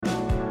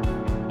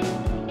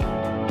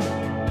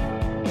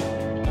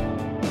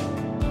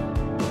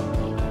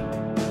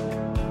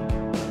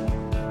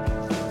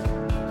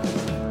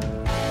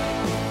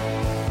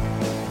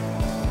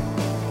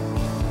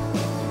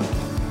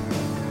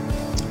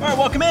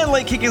welcome in.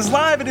 Late Kick is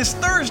live. It is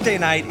Thursday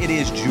night. It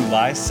is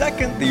July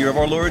 2nd, the year of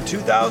our Lord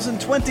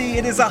 2020.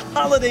 It is a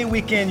holiday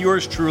weekend.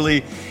 Yours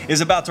truly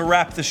is about to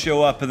wrap the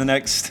show up in the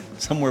next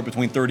somewhere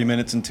between 30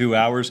 minutes and 2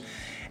 hours,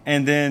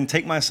 and then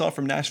take myself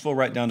from Nashville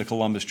right down to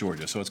Columbus,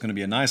 Georgia. So it's going to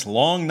be a nice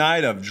long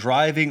night of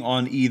driving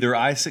on either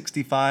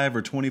I-65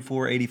 or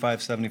 24,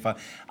 85,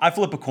 75. I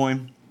flip a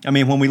coin. I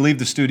mean, when we leave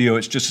the studio,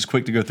 it's just as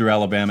quick to go through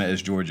Alabama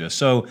as Georgia.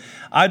 So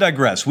I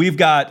digress. We've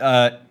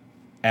got,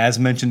 as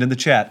mentioned in the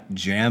chat,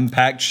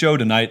 jam-packed show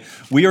tonight.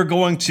 We are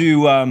going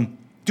to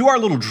do our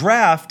little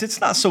draft. It's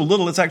not so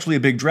little. It's actually a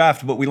big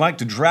draft, but we like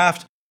to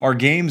draft our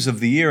games of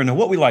the year. And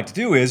what we like to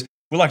do is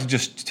we like to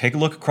just take a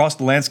look across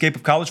the landscape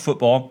of college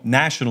football,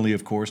 nationally,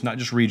 of course, not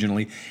just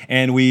regionally.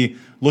 And we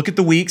look at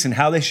the weeks and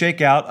how they shake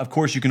out. Of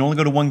course, you can only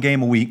go to one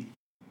game a week.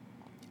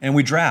 And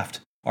we draft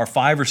our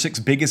 5 or 6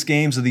 biggest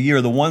games of the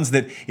year, the ones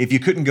that if you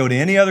couldn't go to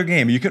any other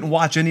game, you couldn't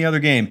watch any other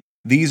game,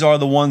 these are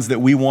the ones that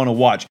we want to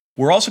watch.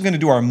 We're also going to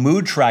do our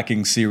mood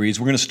tracking series.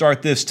 We're going to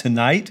start this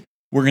tonight.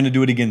 We're going to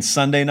do it again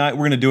Sunday night.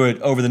 We're going to do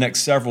it over the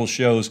next several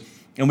shows.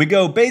 And we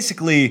go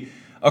basically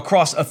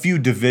across a few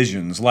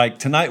divisions. Like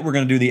tonight, we're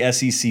going to do the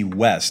SEC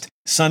West.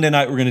 Sunday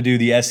night, we're going to do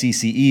the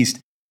SEC East.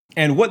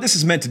 And what this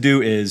is meant to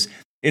do is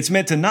it's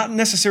meant to not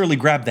necessarily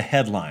grab the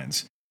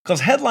headlines,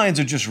 because headlines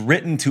are just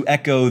written to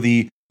echo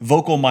the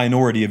vocal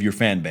minority of your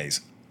fan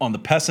base on the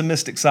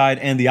pessimistic side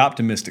and the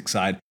optimistic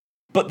side.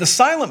 But the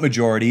silent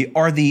majority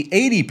are the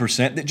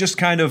 80% that just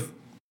kind of,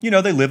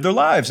 they live their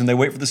lives and they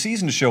wait for the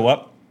season to show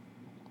up.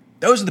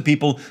 Those are the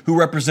people who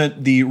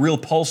represent the real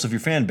pulse of your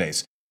fan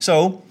base.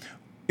 So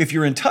if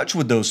you're in touch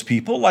with those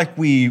people, like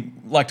we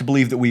like to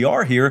believe that we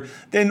are here,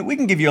 then we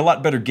can give you a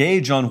lot better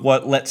gauge on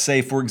what, let's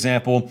say, for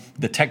example,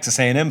 the Texas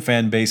A&M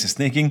fan base is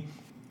thinking,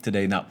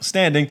 today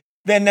notwithstanding,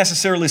 than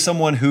necessarily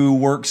someone who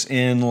works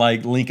in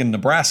like Lincoln,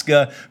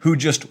 Nebraska, who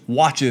just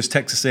watches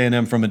Texas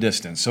A&M from a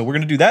distance. So we're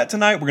going to do that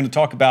tonight. We're going to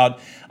talk about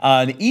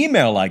an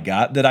email I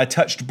got that I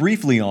touched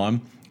briefly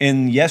on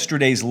in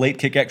yesterday's Late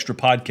Kick Extra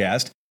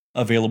podcast,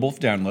 available for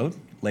download,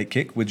 Late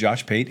Kick with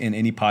Josh Pate in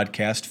any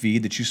podcast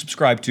feed that you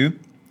subscribe to.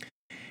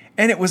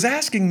 And it was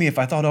asking me if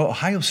I thought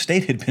Ohio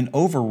State had been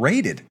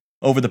overrated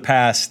over the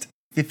past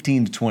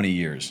 15 to 20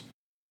 years.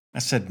 I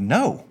said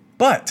no,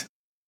 but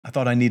I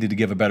thought I needed to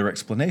give a better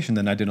explanation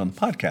than I did on the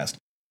podcast.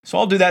 So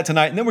I'll do that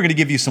tonight, and then we're going to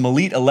give you some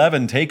Elite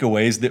 11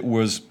 takeaways that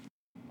was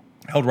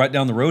held right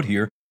down the road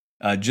here,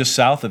 just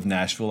south of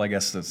Nashville. I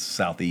guess that's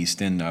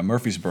southeast in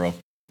Murfreesboro.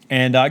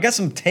 And I got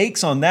some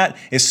takes on that,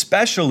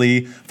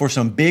 especially for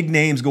some big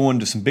names going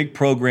to some big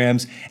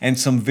programs and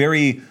some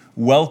very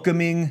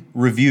welcoming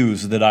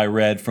reviews that I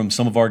read from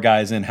some of our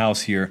guys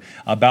in-house here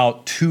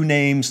about 2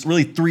 names,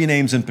 really 3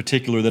 names in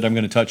particular that I'm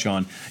going to touch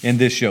on in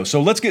this show.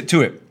 So let's get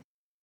to it.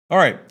 All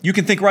right, you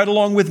can think right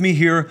along with me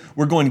here.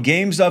 We're going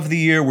games of the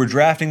year. We're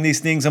drafting these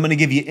things. I'm going to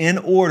give you in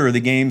order the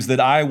games that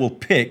I will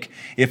pick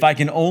if I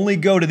can only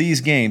go to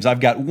these games.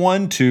 I've got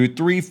 1, 2,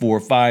 3, 4,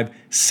 5,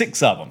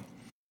 6 of them.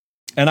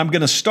 And I'm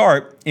going to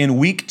start in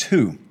week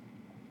 2.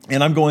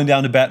 And I'm going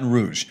down to Baton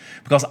Rouge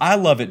because I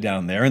love it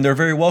down there and they're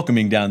very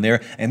welcoming down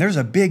there. And there's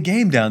a big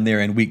game down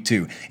there in week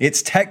 2.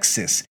 It's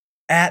Texas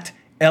at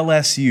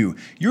LSU.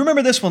 You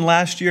remember this one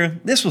last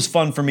year? This was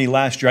fun for me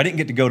last year. I didn't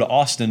get to go to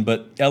Austin,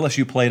 but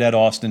LSU played at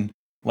Austin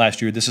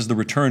last year. This is the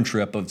return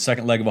trip of the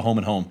second leg of a home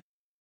and home.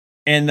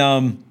 And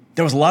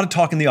there was a lot of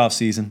talk in the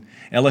offseason.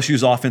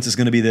 LSU's offense is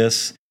going to be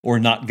this or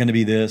not going to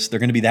be this. They're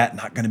going to be that,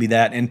 not going to be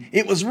that. And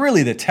it was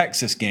really the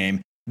Texas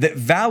game that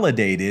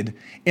validated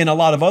in a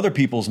lot of other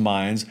people's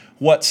minds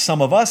what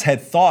some of us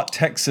had thought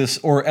Texas,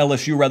 or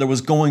LSU rather,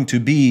 was going to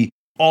be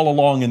all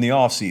along in the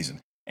offseason.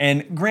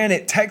 And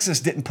granted, Texas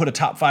didn't put a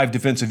top 5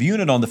 defensive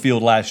unit on the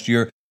field last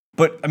year,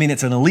 but I mean,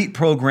 it's an elite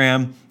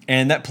program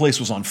and that place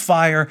was on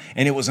fire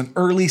and it was an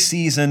early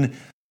season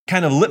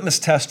kind of litmus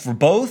test for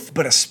both,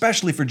 but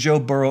especially for Joe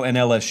Burrow and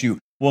LSU.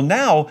 Well,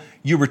 now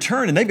you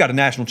return and they've got a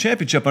national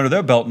championship under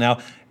their belt now,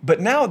 but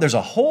now there's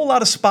a whole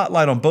lot of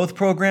spotlight on both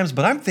programs,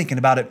 but I'm thinking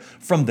about it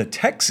from the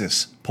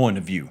Texas point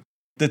of view.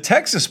 The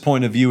Texas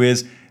point of view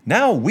is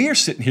now we're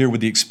sitting here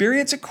with the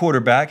experience at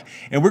quarterback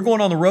and we're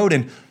going on the road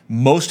and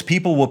most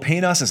people will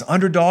paint us as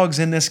underdogs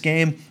in this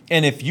game.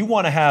 And if you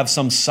want to have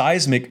some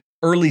seismic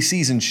early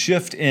season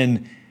shift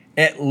in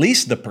at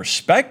least the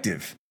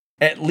perspective,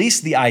 at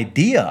least the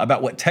idea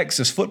about what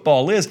Texas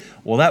football is,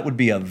 well, that would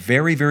be a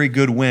very, very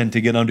good win to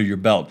get under your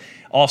belt.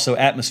 Also,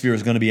 atmosphere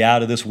is going to be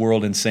out of this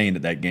world insane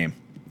at that game.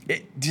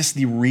 Just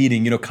the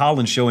reading,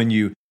 Colin's showing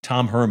you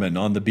Tom Herman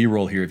on the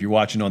B-roll here if you're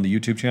watching on the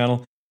YouTube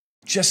channel.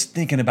 Just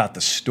thinking about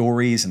the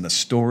stories and the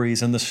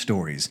stories and the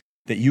stories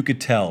that you could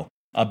tell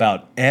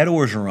about Ed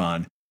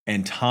Orgeron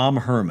and Tom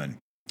Herman.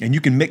 And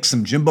you can mix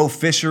some Jimbo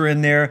Fisher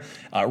in there.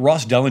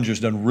 Ross Dellinger's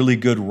done really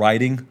good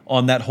writing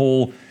on that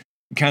whole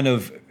kind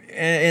of,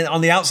 and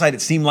on the outside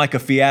it seemed like a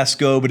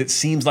fiasco, but it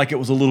seems like it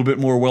was a little bit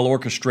more well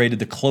orchestrated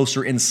the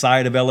closer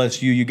inside of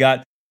LSU you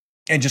got.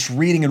 And just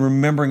reading and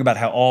remembering about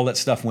how all that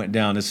stuff went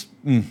down is,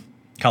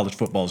 college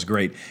football is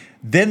great.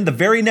 Then the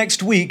very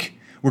next week,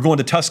 we're going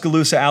to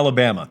Tuscaloosa,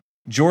 Alabama.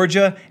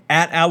 Georgia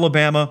at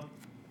Alabama.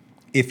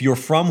 If you're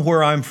from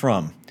where I'm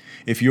from,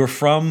 if you're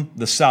from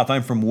the South,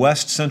 I'm from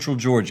West Central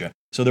Georgia.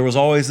 So there was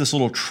always this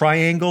little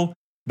triangle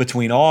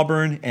between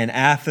Auburn and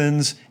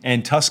Athens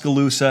and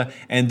Tuscaloosa,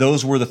 and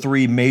those were the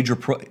three major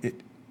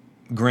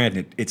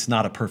granted, it's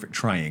not a perfect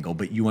triangle,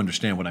 but you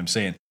understand what I'm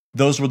saying.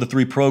 Those were the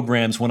three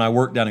programs when I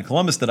worked down in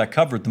Columbus that I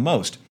covered the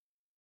most.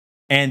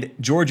 And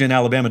Georgia and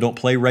Alabama don't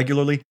play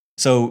regularly.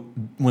 So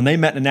when they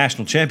met in a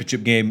national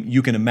championship game,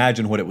 you can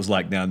imagine what it was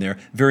like down there.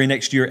 Very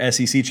next year,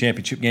 SEC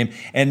championship game.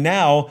 And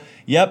now,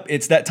 yep,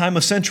 it's that time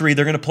of century.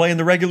 They're going to play in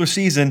the regular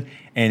season.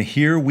 And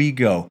here we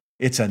go.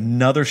 It's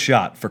another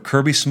shot for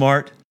Kirby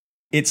Smart.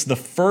 It's the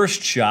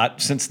first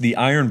shot since the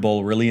Iron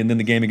Bowl, really, and then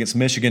the game against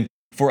Michigan,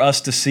 for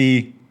us to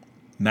see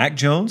Mac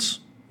Jones.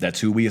 That's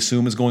who we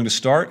assume is going to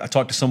start. I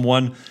talked to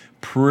someone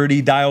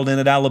pretty dialed in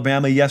at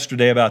Alabama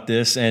yesterday about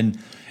this, and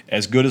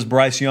as good as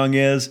Bryce Young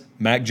is,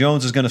 Mac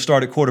Jones is going to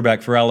start at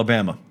quarterback for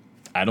Alabama.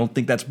 I don't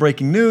think that's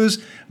breaking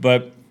news,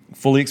 but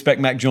fully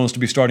expect Mac Jones to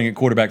be starting at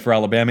quarterback for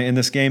Alabama in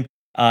this game.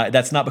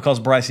 That's not because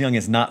Bryce Young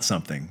is not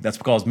something. That's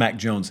because Mac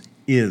Jones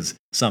is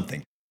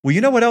something. Well,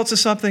 you know what else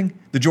is something?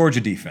 The Georgia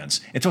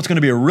defense. And so it's going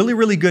to be a really,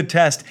 really good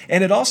test,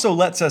 and it also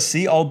lets us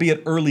see,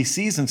 albeit early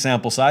season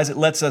sample size, it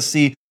lets us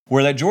see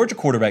where that Georgia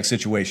quarterback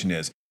situation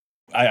is.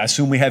 I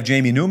assume we have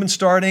Jamie Newman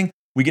starting.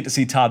 We get to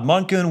see Todd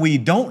Monken. We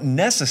don't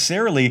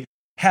necessarily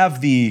have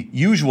the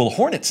usual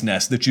hornet's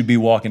nest that you'd be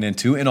walking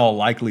into in all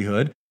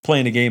likelihood,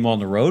 playing a game on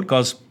the road,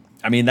 because,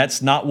 I mean,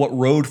 that's not what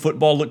road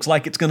football looks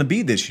like it's going to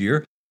be this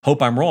year.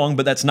 Hope I'm wrong,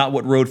 but that's not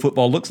what road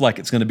football looks like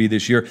it's going to be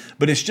this year.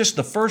 But it's just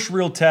the first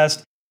real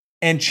test,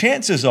 and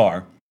chances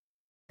are,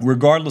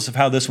 regardless of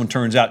how this one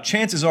turns out,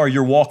 chances are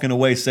you're walking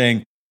away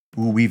saying,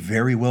 ooh, we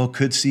very well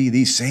could see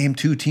these same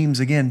two teams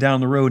again down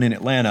the road in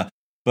Atlanta.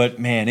 But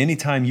man,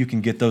 anytime you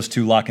can get those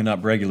two locking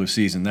up regular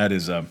season, that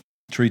is a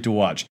treat to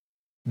watch.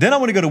 Then I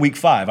want to go to week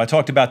 5. I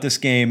talked about this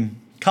game.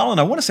 Colin,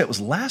 I want to say it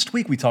was last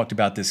week we talked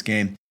about this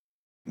game.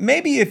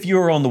 Maybe if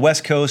you're on the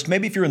West Coast,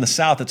 maybe if you're in the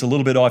South, it's a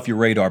little bit off your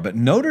radar. But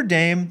Notre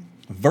Dame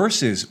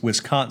versus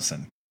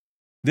Wisconsin.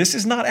 This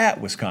is not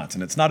at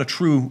Wisconsin. It's not a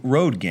true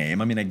road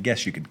game. I mean, I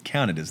guess you could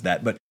count it as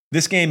that. But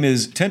this game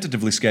is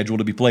tentatively scheduled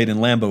to be played in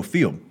Lambeau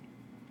Field.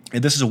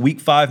 And this is a week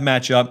 5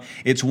 matchup.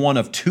 It's one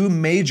of two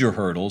major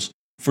hurdles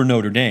for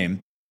Notre Dame.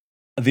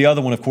 The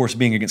other one, of course,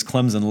 being against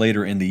Clemson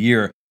later in the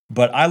year.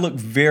 But I look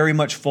very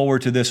much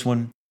forward to this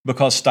one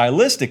because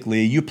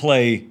stylistically, you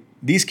play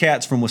these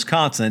cats from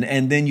Wisconsin,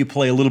 and then you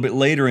play a little bit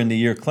later in the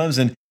year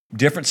Clemson.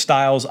 Different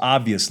styles,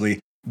 obviously.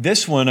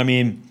 This one, I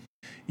mean,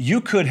 you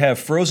could have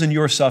frozen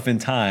yourself in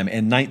time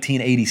in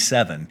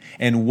 1987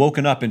 and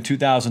woken up in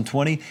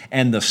 2020,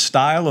 and the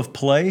style of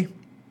play,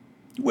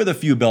 with a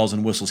few bells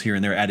and whistles here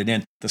and there added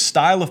in, the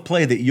style of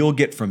play that you'll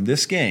get from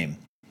this game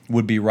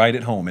would be right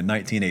at home in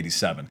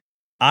 1987.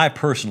 I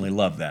personally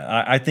love that.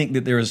 I think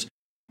that there's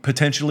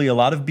potentially a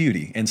lot of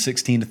beauty in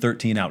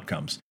 16-13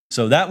 outcomes.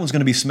 So that one's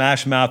going to be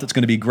smash mouth. It's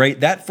going to be great.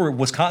 That for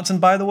Wisconsin,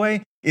 by the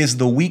way, is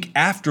the week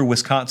after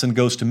Wisconsin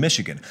goes to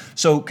Michigan.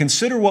 So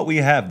consider what we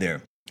have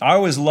there. I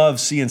always love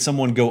seeing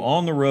someone go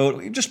on the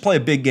road, just play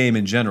a big game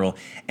in general,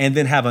 and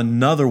then have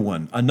another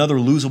one, another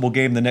losable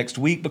game the next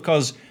week,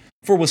 because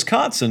for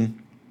Wisconsin,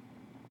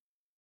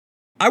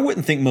 I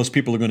wouldn't think most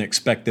people are going to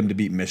expect them to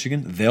beat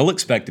Michigan. They'll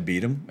expect to beat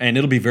them, and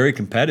it'll be very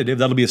competitive.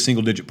 That'll be a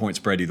single-digit point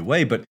spread either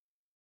way, but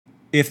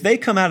if they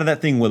come out of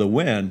that thing with a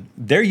win,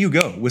 there you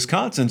go.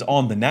 Wisconsin's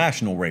on the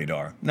national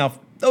radar. Now,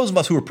 those of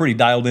us who are pretty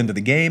dialed into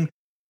the game,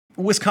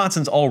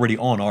 Wisconsin's already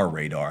on our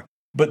radar.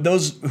 But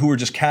those who are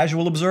just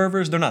casual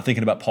observers, they're not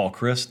thinking about Paul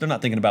Chryst. They're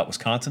not thinking about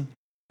Wisconsin.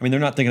 I mean, they're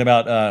not thinking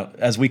about,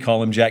 as we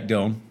call him, Jack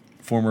Doan,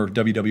 former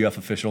WWF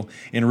official.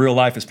 In real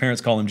life, his parents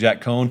call him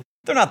Jack Cohn.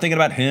 They're not thinking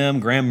about him,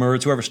 Graham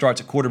Mertz, whoever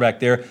starts at quarterback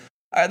there.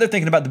 They're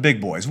thinking about the big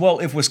boys. Well,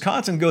 if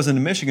Wisconsin goes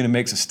into Michigan and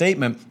makes a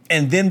statement,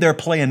 and then they're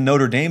playing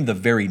Notre Dame the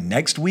very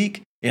next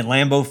week in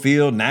Lambeau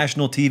Field,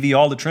 national TV,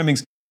 all the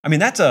trimmings, I mean,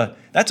 that's a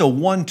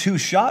 1-2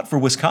 shot for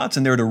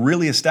Wisconsin there to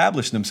really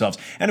establish themselves.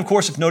 And of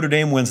course, if Notre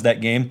Dame wins that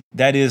game,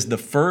 that is the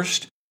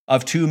first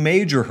of two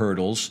major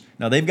hurdles.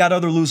 Now, they've got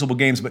other losable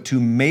games, but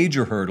two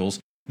major hurdles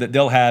that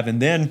they'll have.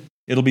 And then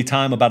it'll be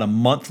time about a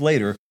month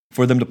later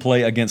for them to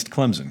play against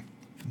Clemson.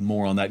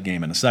 More on that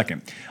game in a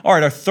second. All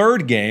right, our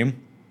third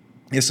game.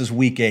 This is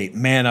week 8.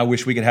 Man, I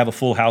wish we could have a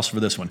full house for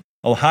this one.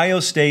 Ohio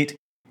State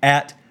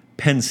at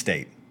Penn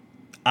State.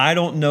 I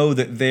don't know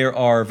that there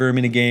are very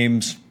many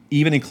games,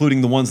 even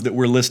including the ones that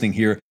we're listing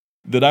here,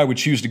 that I would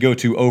choose to go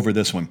to over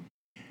this one.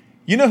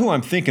 You know who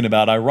I'm thinking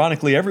about?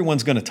 Ironically,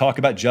 everyone's going to talk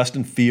about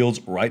Justin Fields,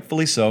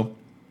 rightfully so.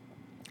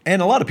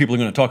 And a lot of people are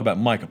going to talk about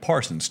Micah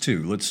Parsons,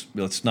 too.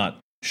 Let's not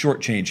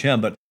shortchange him,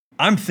 but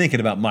I'm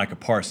thinking about Micah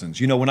Parsons.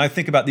 You know, when I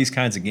think about these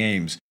kinds of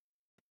games,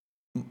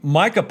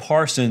 Micah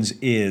Parsons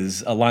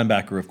is a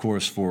linebacker, of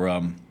course, for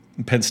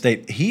Penn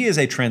State. He is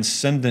a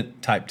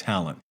transcendent type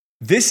talent.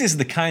 This is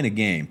the kind of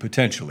game,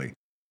 potentially,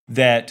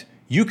 that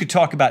you could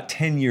talk about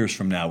 10 years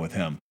from now with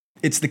him.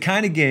 It's the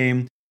kind of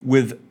game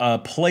with a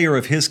player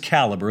of his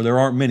caliber, there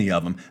aren't many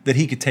of them, that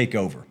he could take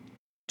over.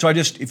 So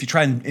if you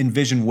try and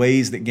envision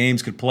ways that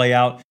games could play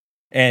out,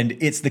 and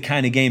it's the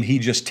kind of game he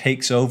just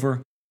takes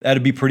over.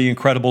 That'd be pretty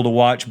incredible to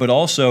watch. But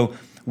also,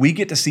 we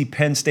get to see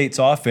Penn State's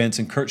offense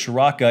and Kurt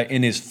Schiraka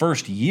in his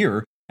first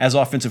year as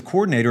offensive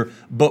coordinator,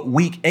 but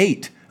week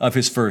 8 of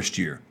his first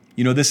year.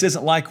 This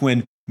isn't like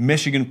when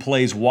Michigan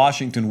plays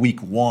Washington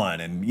week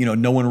 1 and,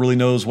 no one really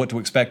knows what to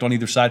expect on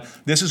either side.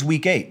 This is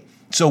week 8.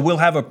 So we'll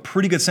have a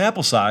pretty good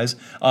sample size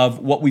of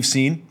what we've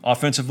seen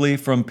offensively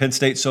from Penn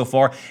State so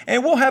far.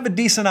 And we'll have a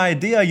decent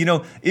idea,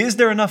 is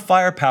there enough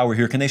firepower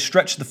here? Can they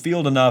stretch the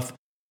field enough?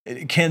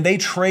 Can they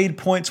trade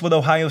points with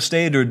Ohio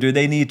State, or do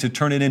they need to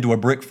turn it into a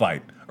brick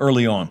fight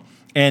early on?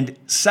 And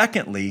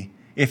secondly,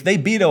 if they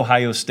beat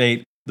Ohio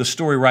State, the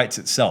story writes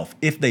itself.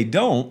 If they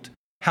don't,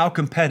 how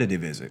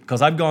competitive is it?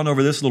 Because I've gone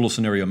over this little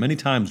scenario many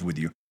times with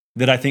you,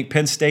 that I think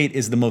Penn State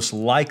is the most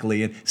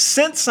likely. And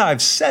since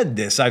I've said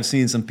this, I've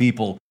seen some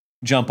people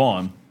jump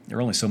on. There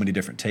are only so many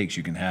different takes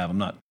you can have. I'm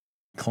not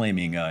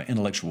claiming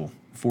intellectual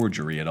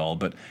forgery at all,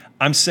 but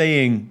I'm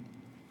saying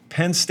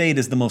Penn State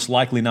is the most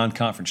likely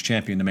non-conference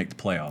champion to make the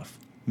playoff.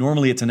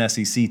 Normally it's an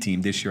SEC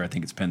team. This year I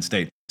think it's Penn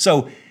State.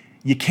 So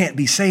you can't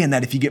be saying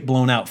that if you get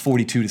blown out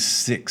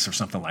 42-6 or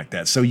something like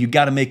that. So you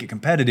got to make it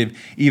competitive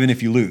even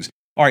if you lose.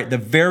 All right, the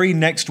very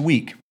next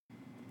week,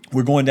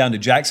 we're going down to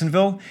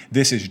Jacksonville.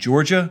 This is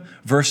Georgia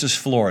versus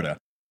Florida.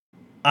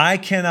 I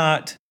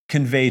cannot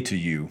convey to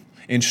you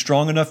in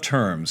strong enough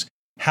terms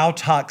how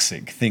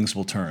toxic things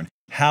will turn,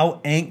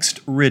 how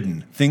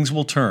angst-ridden things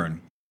will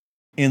turn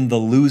in the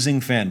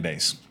losing fan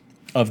base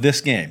of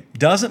this game.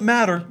 Doesn't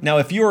matter. Now,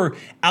 if you're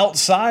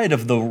outside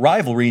of the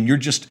rivalry and you're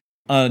just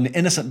an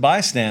innocent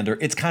bystander,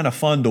 it's kind of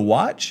fun to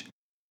watch.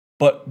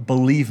 But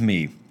believe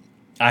me,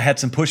 I had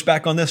some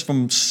pushback on this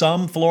from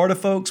some Florida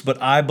folks,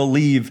 but I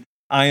believe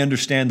I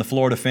understand the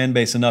Florida fan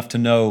base enough to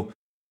know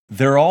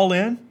they're all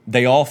in.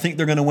 They all think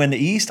they're going to win the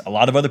East. A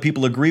lot of other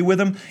people agree with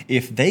them.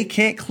 If they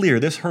can't clear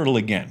this hurdle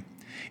again,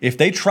 if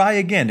they try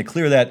again to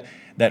clear that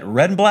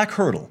red and black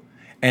hurdle,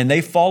 and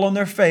they fall on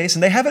their face,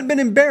 and they haven't been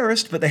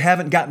embarrassed, but they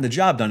haven't gotten the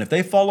job done. If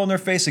they fall on their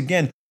face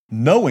again,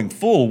 knowing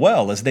full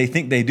well, as they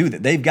think they do,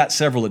 that they've got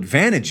several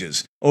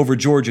advantages over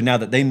Georgia now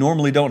that they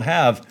normally don't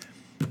have,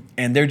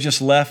 and they're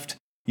just left,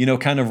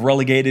 kind of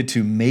relegated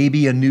to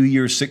maybe a New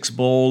Year's Six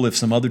Bowl if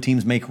some other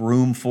teams make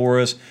room for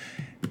us,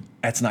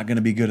 that's not going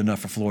to be good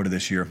enough for Florida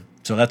this year.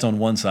 So that's on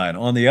one side.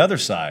 On the other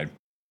side,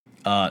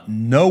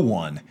 no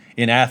one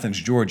in Athens,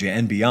 Georgia,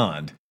 and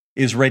beyond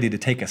is ready to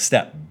take a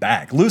step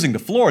back. Losing to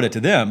Florida to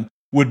them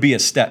would be a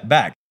step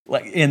back.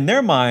 Like in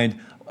their mind,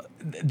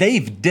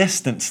 they've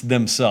distanced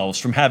themselves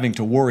from having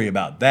to worry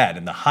about that.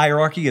 In the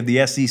hierarchy of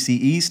the SEC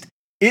East,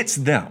 it's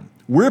them.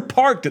 We're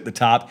parked at the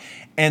top,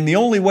 and the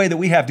only way that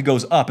we have to go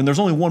is up. And there's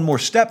only one more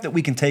step that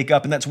we can take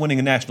up, and that's winning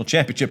a national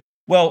championship.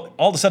 Well,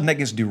 all of a sudden that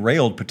gets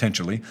derailed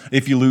potentially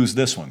if you lose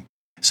this one.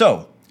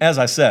 So, as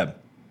I said,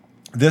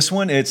 this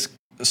one, it's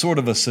sort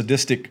of a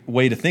sadistic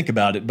way to think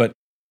about it, but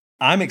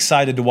I'm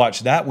excited to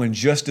watch that one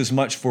just as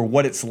much for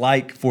what it's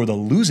like for the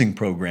losing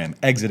program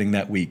exiting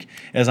that week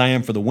as I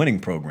am for the winning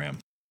program.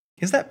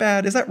 Is that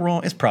bad? Is that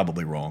wrong? It's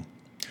probably wrong.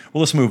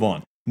 Well, let's move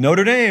on.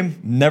 Notre Dame,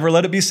 never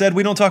let it be said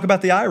we don't talk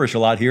about the Irish a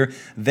lot here.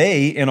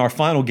 They, in our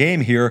final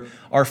game here,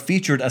 are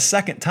featured a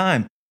second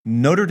time.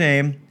 Notre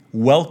Dame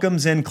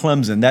welcomes in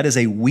Clemson. That is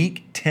a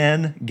Week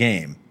 10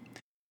 game.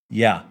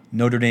 Yeah,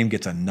 Notre Dame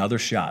gets another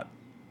shot.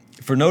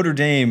 For Notre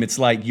Dame, it's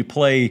like you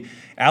play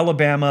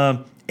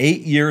Alabama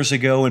 8 years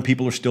ago and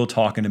people are still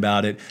talking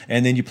about it.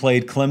 And then you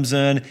played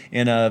Clemson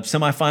in a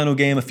semifinal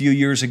game a few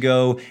years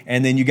ago.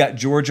 And then you got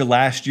Georgia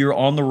last year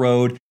on the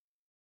road.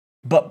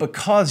 But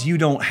because you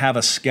don't have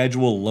a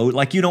schedule load,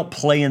 like you don't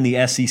play in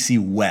the SEC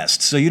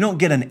West, so you don't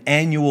get an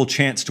annual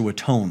chance to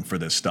atone for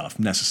this stuff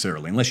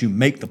necessarily, unless you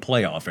make the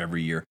playoff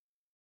every year.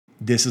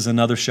 This is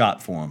another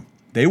shot for them.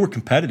 They were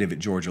competitive at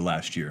Georgia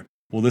last year.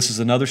 Well, this is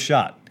another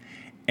shot.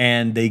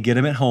 And they get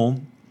them at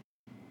home.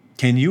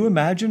 Can you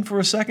imagine for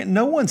a second?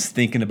 No one's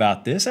thinking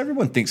about this.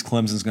 Everyone thinks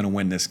Clemson's going to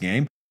win this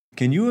game.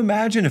 Can you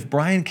imagine if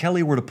Brian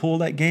Kelly were to pull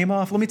that game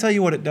off? Let me tell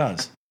you what it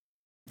does.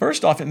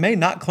 First off, it may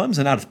knock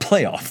Clemson out of the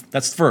playoff.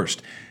 That's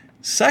first.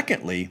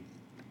 Secondly,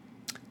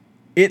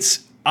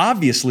 it's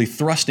obviously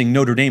thrusting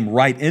Notre Dame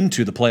right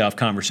into the playoff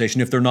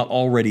conversation if they're not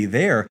already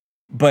there.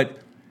 But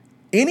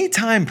any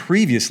time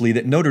previously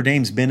that Notre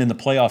Dame's been in the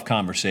playoff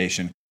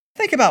conversation,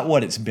 think about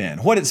what it's been.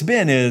 What it's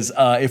been is,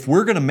 if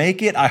we're going to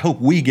make it, I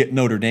hope we get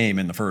Notre Dame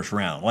in the first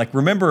round. Like,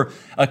 remember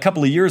a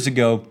couple of years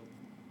ago,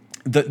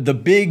 the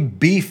big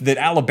beef that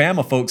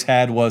Alabama folks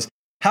had was,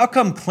 how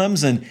come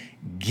Clemson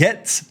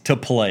gets to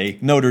play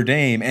Notre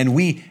Dame and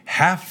we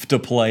have to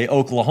play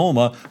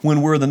Oklahoma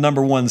when we're the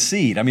number 1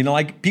 seed? I mean,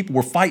 like, people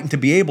were fighting to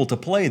be able to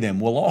play them.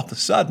 Well, all of a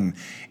sudden,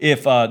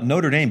 if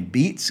Notre Dame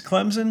beats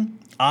Clemson,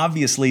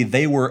 obviously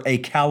they were a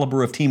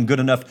caliber of team good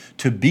enough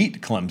to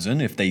beat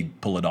Clemson if they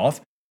pull it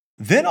off.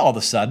 Then all of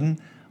a sudden,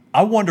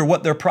 I wonder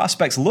what their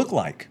prospects look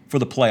like for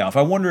the playoff.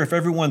 I wonder if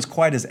everyone's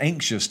quite as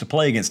anxious to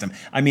play against them.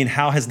 I mean,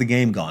 how has the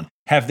game gone?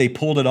 Have they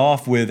pulled it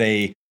off with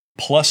a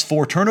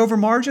 +4 turnover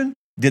margin?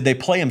 Did they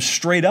play them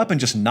straight up and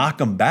just knock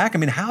them back? I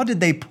mean, how did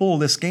they pull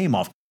this game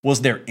off?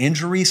 Was there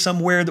injury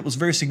somewhere that was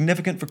very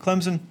significant for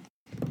Clemson?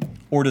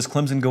 Or does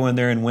Clemson go in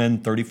there and win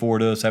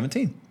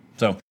 34-17?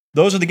 So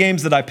those are the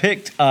games that I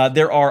picked.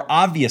 There are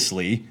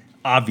obviously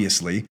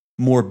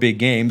more big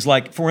games.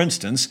 Like, for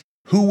instance,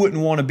 who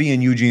wouldn't want to be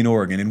in Eugene,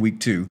 Oregon in week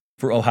 2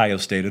 for Ohio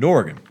State at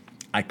Oregon?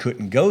 I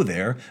couldn't go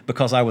there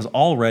because I was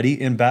already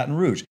in Baton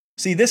Rouge.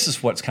 See, this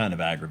is what's kind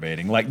of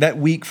aggravating. Like that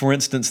week, for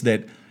instance,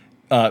 that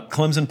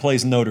Clemson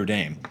plays Notre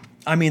Dame.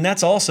 I mean,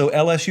 that's also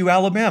LSU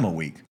Alabama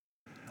week.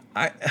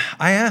 I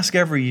ask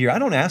every year. I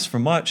don't ask for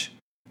much.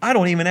 I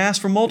don't even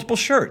ask for multiple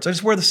shirts. I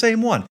just wear the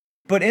same one.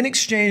 But in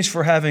exchange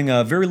for having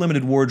a very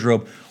limited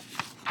wardrobe,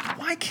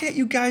 why can't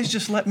you guys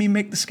just let me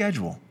make the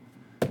schedule?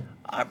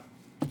 I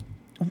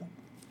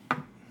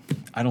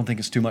don't think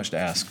it's too much to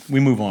ask. We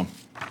move on.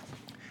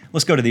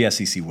 Let's go to the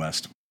SEC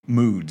West.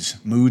 Moods.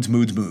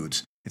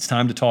 It's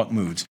time to talk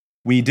moods.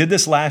 We did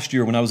this last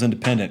year when I was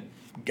independent.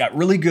 Got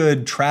really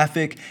good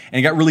traffic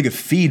and got really good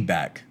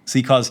feedback.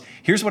 See, because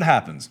here's what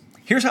happens.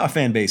 Here's how a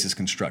fan base is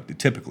constructed,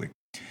 typically.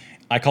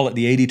 I call it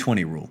the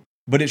 80-20 rule.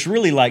 But it's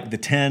really like the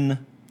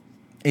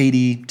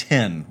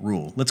 10-80-10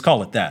 rule. Let's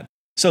call it that.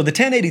 So the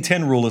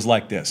 10-80-10 rule is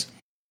like this.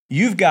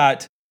 You've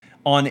got,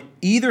 on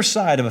either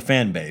side of a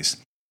fan base,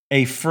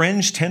 a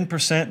fringe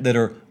 10% that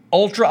are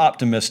ultra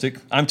optimistic.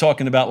 I'm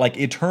talking about like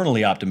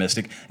eternally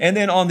optimistic. And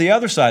then on the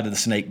other side of the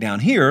snake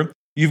down here,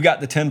 you've got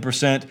the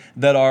 10%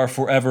 that are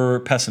forever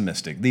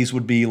pessimistic. These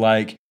would be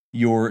like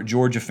your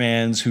Georgia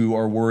fans who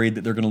are worried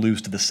that they're going to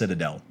lose to the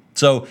Citadel.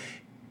 So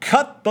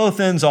cut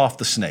both ends off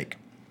the snake.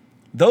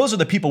 Those are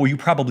the people you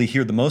probably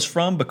hear the most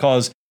from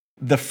because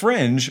the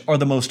fringe are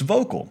the most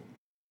vocal.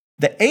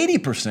 The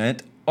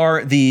 80%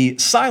 are the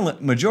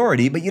silent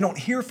majority, but you don't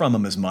hear from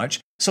them as much.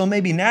 So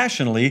maybe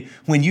nationally,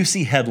 when you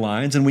see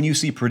headlines and when you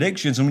see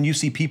predictions and when you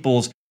see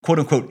people's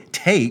quote-unquote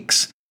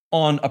takes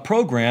on a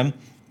program,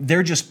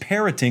 they're just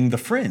parroting the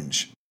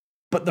fringe.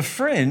 But the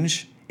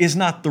fringe is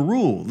not the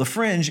rule. The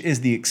fringe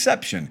is the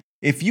exception.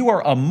 If you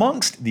are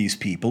amongst these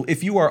people,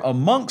 if you are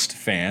amongst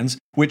fans,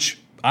 which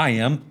I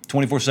am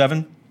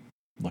 24/7,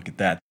 look at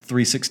that,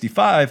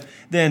 365,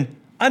 then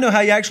I know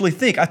how you actually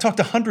think. I talk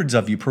to hundreds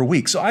of you per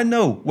week, so I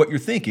know what you're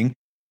thinking.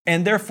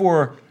 And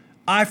therefore,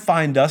 I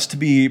find us to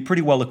be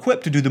pretty well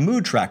equipped to do the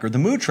mood tracker. The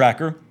mood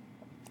tracker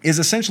is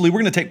essentially, we're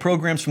going to take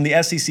programs from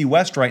the SEC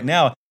West right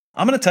now.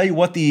 I'm going to tell you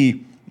what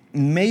the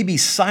maybe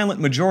silent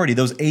majority,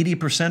 those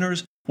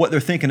 80%ers, what they're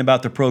thinking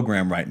about the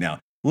program right now.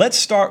 Let's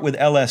start with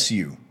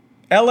LSU.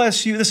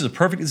 LSU, this is a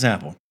perfect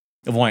example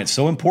of why it's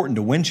so important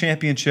to win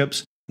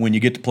championships when you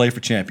get to play for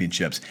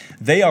championships.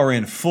 They are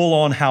in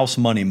full-on house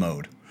money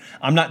mode.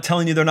 I'm not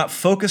telling you they're not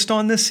focused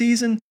on this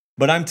season,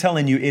 but I'm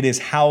telling you it is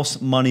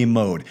house money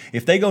mode.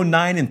 If they go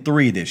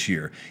 9-3 this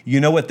year, you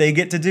know what they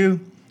get to do?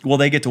 Well,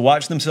 they get to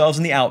watch themselves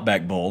in the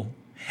Outback Bowl.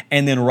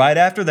 And then right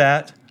after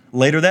that,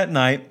 later that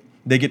night,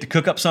 they get to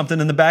cook up something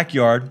in the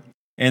backyard,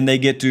 and they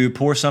get to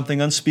pour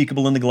something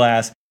unspeakable in the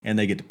glass, and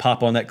they get to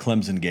pop on that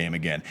Clemson game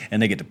again,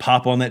 and they get to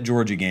pop on that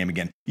Georgia game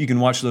again. You can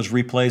watch those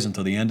replays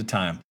until the end of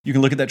time. You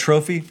can look at that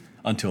trophy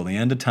until the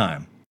end of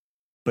time.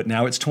 But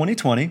now it's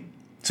 2020,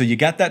 so you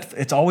got that.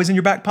 It's always in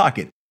your back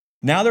pocket.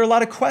 Now there are a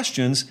lot of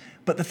questions,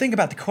 but the thing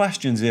about the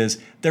questions is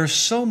they're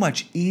so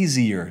much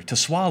easier to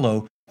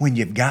swallow when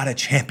you've got a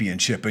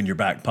championship in your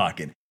back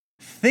pocket.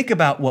 Think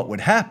about what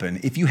would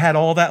happen if you had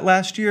all that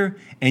last year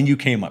and you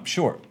came up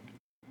short.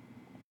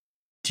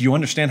 Do you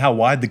understand how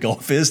wide the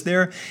gulf is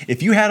there?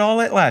 If you had all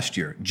that last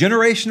year,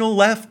 generational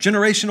left,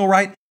 generational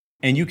right,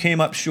 and you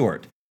came up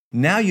short,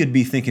 now you'd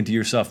be thinking to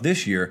yourself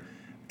this year,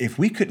 if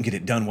we couldn't get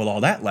it done with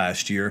all that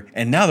last year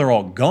and now they're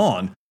all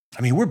gone,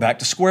 I mean, we're back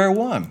to square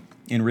one.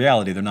 In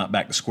reality, they're not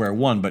back to square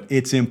one, but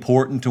it's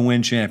important to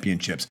win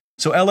championships.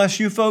 So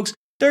LSU folks,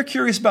 they're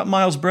curious about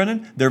Miles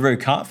Brennan. They're very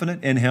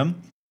confident in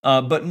him.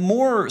 But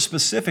more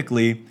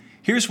specifically,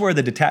 here's where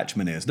the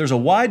detachment is. There's a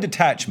wide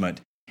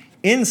detachment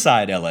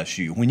inside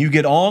LSU when you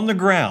get on the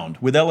ground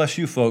with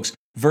LSU folks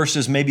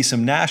versus maybe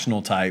some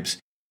national types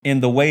in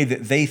the way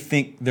that they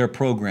think their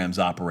program's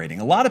operating.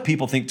 A lot of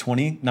people think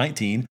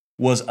 2019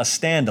 was a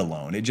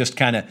standalone. It just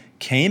kind of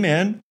came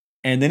in,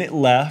 and then it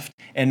left,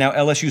 and now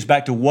LSU's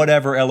back to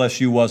whatever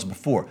LSU was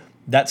before.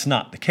 That's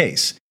not the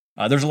case.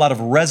 There's a lot of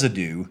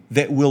residue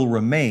that will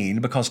remain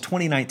because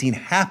 2019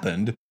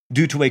 happened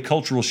due to a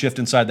cultural shift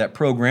inside that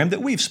program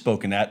that we've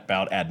spoken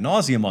about ad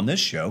nauseum on this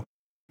show.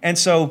 And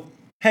so,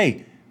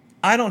 hey,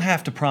 I don't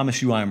have to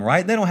promise you I'm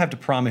right. They don't have to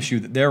promise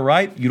you that they're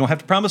right. You don't have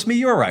to promise me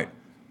you're right.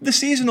 The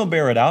season will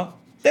bear it out.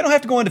 They don't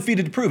have to go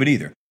undefeated to prove it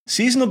either.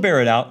 Season will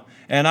bear it out,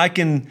 and I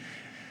can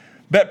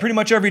bet pretty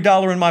much every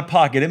dollar in my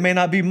pocket. It may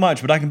not be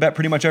much, but I can bet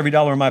pretty much every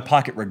dollar in my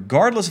pocket,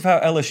 regardless of how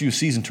LSU's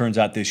season turns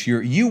out this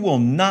year. You will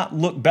not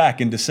look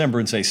back in December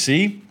and say,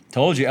 see,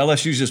 told you,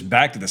 LSU's just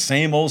back to the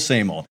same old,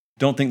 same old.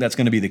 Don't think that's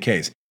going to be the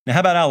case. Now,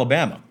 how about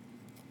Alabama?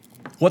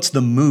 What's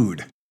the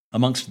mood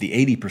amongst the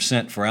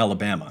 80% for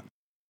Alabama?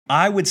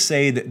 I would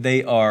say that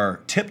they are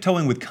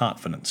tiptoeing with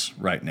confidence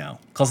right now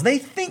because they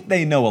think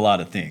they know a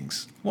lot of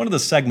things. One of the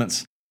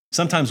segments,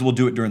 sometimes we'll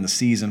do it during the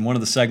season, one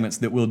of the segments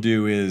that we'll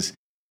do is,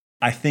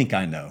 I think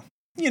I know.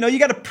 You know, you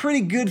got a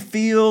pretty good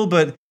feel,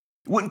 but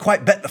Wouldn't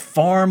quite bet the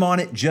farm on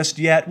it just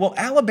yet. Well,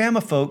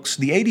 Alabama folks,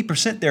 the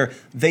 80% there,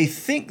 they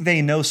think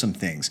they know some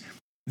things.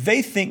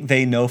 They think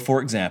they know,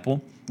 for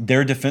example,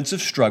 their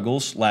defensive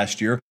struggles last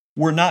year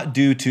were not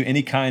due to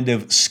any kind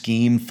of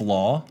scheme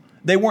flaw.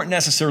 They weren't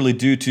necessarily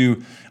due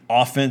to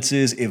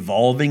offenses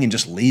evolving and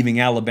just leaving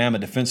Alabama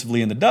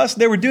defensively in the dust.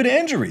 They were due to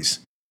injuries.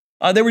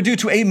 They were due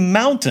to a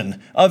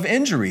mountain of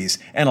injuries,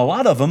 and a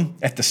lot of them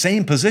at the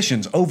same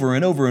positions over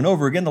and over and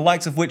over again, the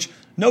likes of which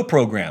no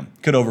program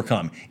could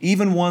overcome,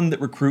 even one that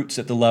recruits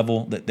at the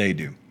level that they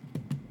do.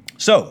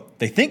 So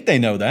they think they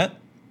know that,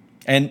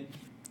 and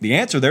the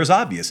answer there is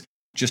obvious.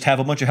 Just have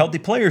a bunch of healthy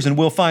players and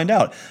we'll find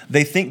out.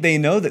 They think they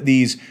know that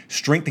these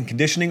strength and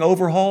conditioning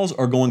overhauls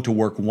are going to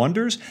work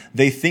wonders.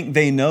 They think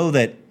they know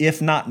that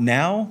if not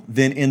now,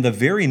 then in the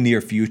very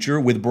near future,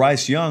 with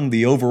Bryce Young,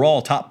 the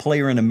overall top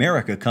player in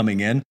America,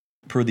 coming in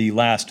per the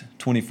last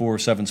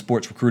 24/7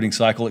 sports recruiting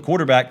cycle at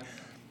quarterback,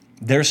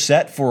 they're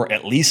set for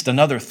at least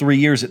another 3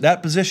 years at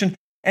that position.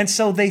 And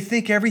so they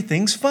think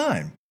everything's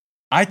fine.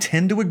 I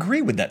tend to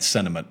agree with that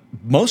sentiment,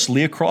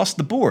 mostly across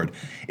the board.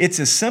 It's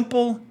as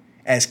simple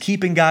as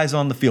keeping guys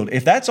on the field.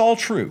 If that's all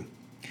true,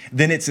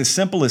 then it's as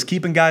simple as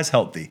keeping guys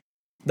healthy.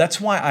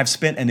 That's why I've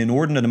spent an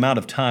inordinate amount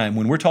of time,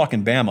 when we're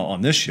talking Bama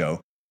on this show,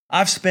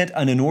 I've spent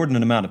an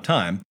inordinate amount of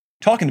time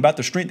talking about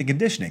their strength and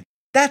conditioning.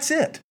 That's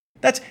it.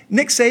 That's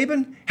Nick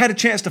Saban had a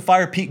chance to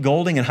fire Pete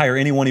Golding and hire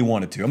anyone he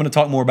wanted to. I'm going to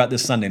talk more about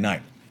this Sunday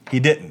night.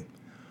 He didn't.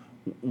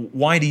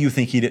 Why do you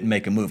think he didn't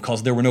make a move?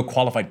 Because there were no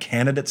qualified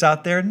candidates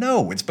out there?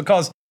 No, it's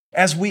because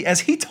as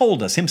he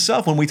told us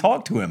himself when we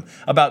talked to him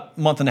about a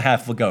month and a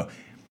half ago,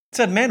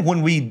 said, man,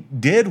 when we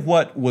did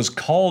what was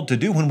called to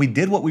do, when we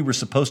did what we were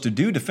supposed to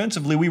do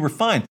defensively, we were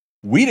fine.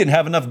 We didn't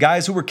have enough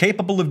guys who were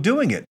capable of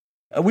doing it.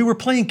 We were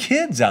playing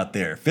kids out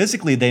there.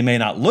 Physically, they may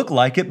not look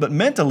like it, but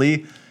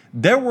mentally,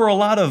 there were a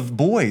lot of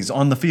boys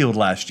on the field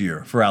last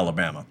year for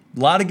Alabama. A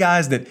lot of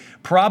guys that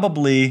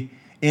probably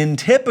in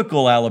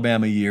typical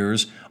Alabama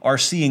years are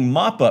seeing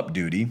mop-up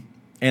duty,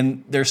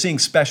 and they're seeing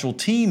special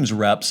teams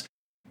reps,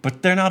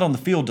 but they're not on the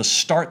field to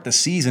start the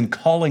season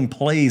calling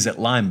plays at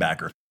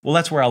linebacker. Well,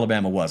 that's where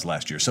Alabama was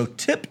last year. So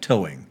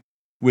tiptoeing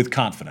with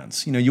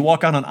confidence. You know, you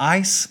walk out on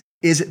ice.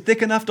 Is it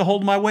thick enough to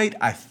hold my weight?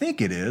 I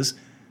think it is.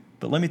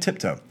 But let me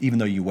tiptoe, even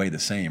though you weigh the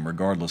same,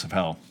 regardless of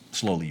how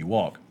slowly you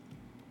walk.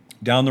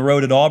 Down the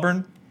road at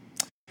Auburn,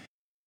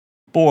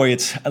 boy,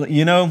 it's,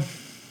 you know,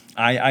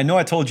 I know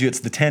I told you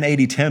it's the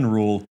 10-80-10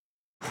 rule.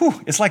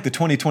 Whew, it's like the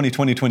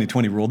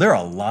 2020-2020-20 rule. There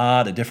are a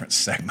lot of different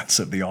segments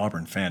of the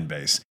Auburn fan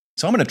base.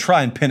 So I'm going to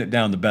try and pin it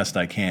down the best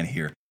I can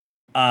here.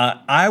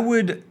 I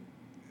would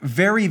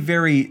very,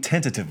 very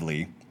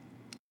tentatively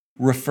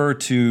refer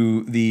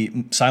to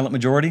the silent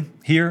majority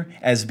here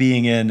as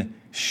being in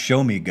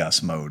show me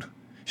Gus mode.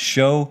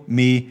 Show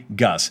me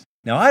Gus.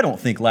 Now, I don't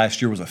think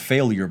last year was a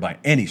failure by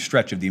any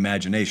stretch of the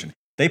imagination.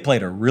 They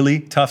played a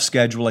really tough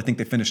schedule. I think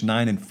they finished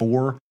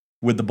 9-4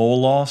 with the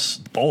bowl loss.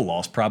 The bowl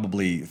loss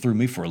probably threw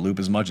me for a loop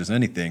as much as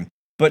anything.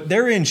 But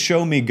they're in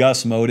show me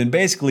Gus mode, and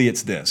basically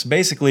it's this.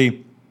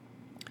 Basically,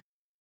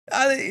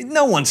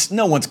 no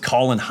one's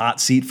calling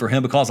hot seat for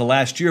him because of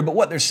last year, but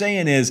what they're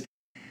saying is,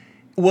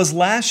 was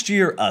last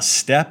year a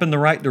step in the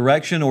right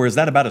direction, or is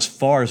that about as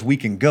far as we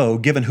can go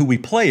given who we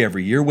play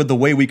every year with the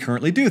way we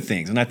currently do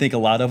things? And I think a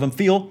lot of them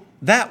feel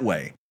that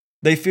way.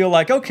 They feel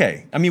like,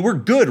 okay, I mean, we're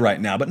good right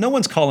now, but no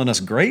one's calling us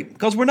great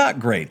because we're not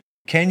great.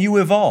 Can you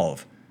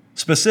evolve?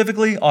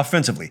 Specifically,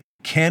 offensively,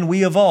 can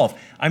we evolve?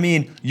 I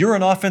mean, you're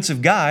an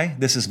offensive guy.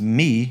 This is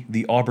me,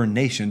 the Auburn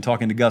Nation,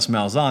 talking to Gus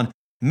Malzahn.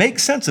 Make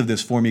sense of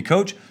this for me,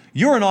 Coach.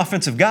 You're an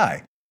offensive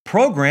guy.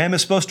 Program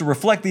is supposed to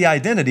reflect the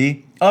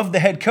identity of the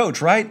head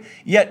coach, right?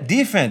 Yet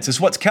defense is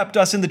what's kept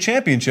us in the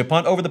championship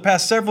hunt over the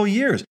past several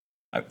years.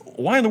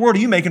 Why in the world are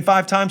you making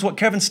 5 times what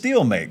Kevin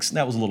Steele makes?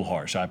 That was a little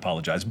harsh. I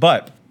apologize.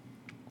 But,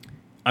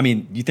 I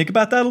mean, you think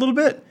about that a little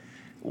bit?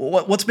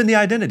 What's been the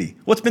identity?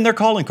 What's been their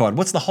calling card?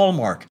 What's the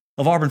hallmark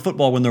of Auburn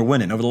football when they're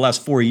winning over the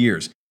last 4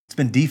 years? It's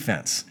been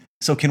defense.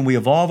 So can we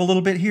evolve a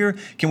little bit here?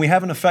 Can we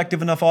have an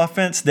effective enough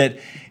offense that,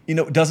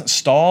 doesn't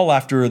stall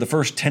after the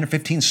first 10 or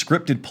 15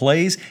 scripted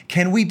plays?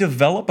 Can we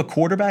develop a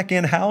quarterback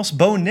in-house?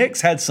 Bo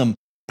Nix had some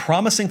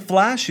promising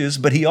flashes,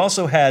 but he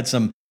also had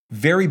some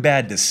very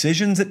bad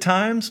decisions at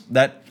times.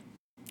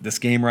 This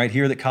game right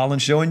here that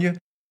Colin's showing you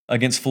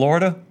against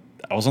Florida,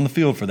 I was on the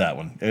field for that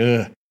one.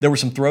 There were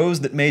some throws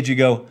that made you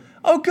go,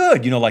 oh,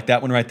 good, like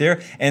that one right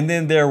there. And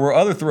then there were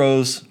other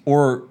throws,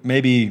 or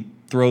maybe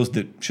throws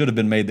that should have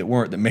been made that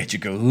weren't, that made you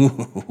go,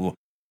 ooh.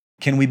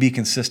 Can we be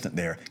consistent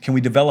there? Can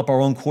we develop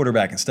our own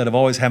quarterback instead of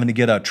always having to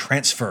get a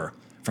transfer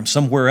from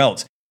somewhere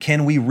else?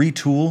 Can we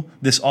retool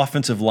this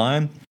offensive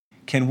line?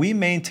 Can we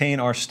maintain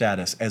our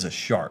status as a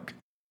shark?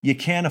 You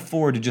can't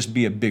afford to just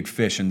be a big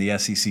fish in the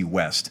SEC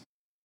West.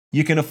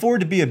 You can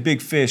afford to be a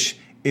big fish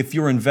if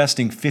you're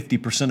investing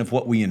 50% of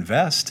what we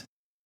invest,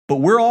 but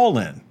we're all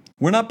in.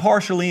 We're not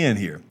partially in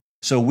here.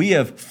 So we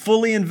have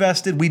fully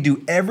invested. We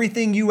do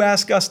everything you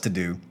ask us to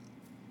do.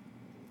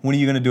 When are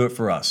you going to do it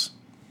for us?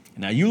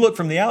 Now, you look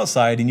from the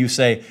outside and you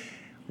say,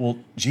 Well,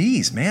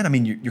 geez, man. I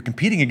mean, you're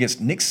competing against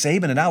Nick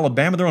Saban at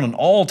Alabama. They're on an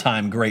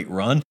all-time great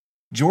run.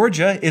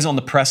 Georgia is on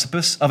the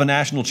precipice of a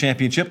national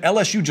championship.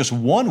 LSU just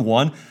won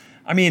one.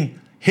 I mean,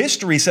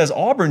 history says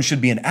Auburn should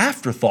be an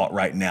afterthought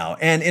right now.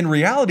 And in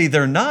reality,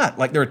 they're not.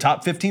 Like, they're a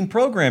top 15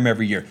 program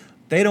every year.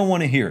 They don't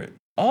want to hear it.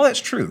 All that's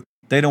true.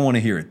 They don't want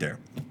to hear it there.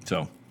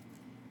 So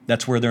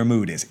that's where their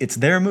mood is. It's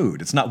their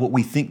mood. It's not what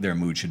we think their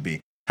mood should be.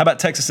 How about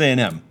Texas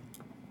A&M?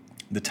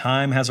 The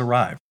time has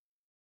arrived.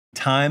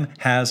 Time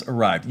has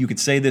arrived. You could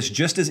say this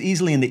just as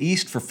easily in the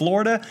East for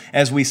Florida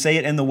as we say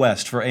it in the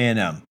West for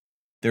A&M.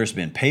 There's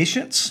been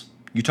patience.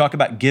 You talk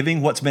about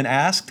giving what's been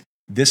asked.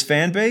 This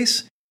fan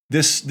base,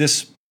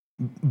 this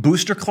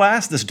booster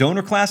class, this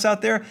donor class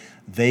out there,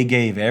 they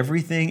gave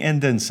everything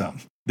and then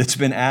some that's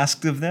been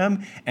asked of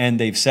them, and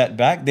they've sat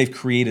back. They've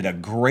created a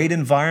great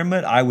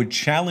environment. I would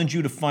challenge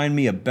you to find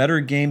me a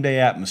better game day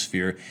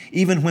atmosphere,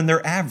 even when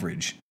they're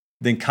average,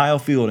 than Kyle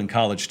Field and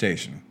College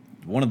Station.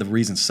 One of the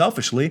reasons,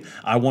 selfishly,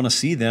 I want to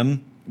see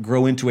them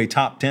grow into a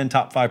top 10,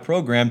 top 5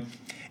 program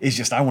is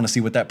just I want to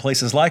see what that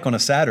place is like on a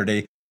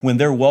Saturday when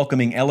they're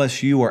welcoming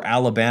LSU or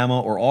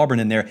Alabama or Auburn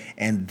in there,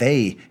 and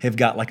they have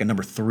got like a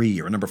number 3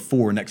 or a number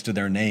 4 next to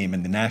their name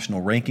in the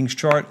national rankings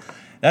chart.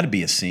 That'd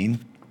be a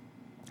scene.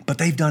 But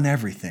they've done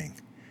everything.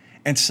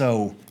 And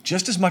so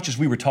just as much as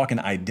we were talking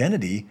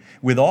identity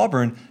with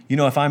Auburn,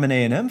 if I'm an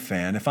A&M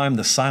fan, if I'm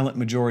the silent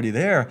majority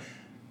there,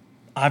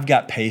 I've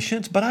got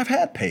patience, but I've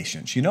had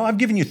patience. I've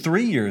given you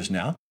 3 years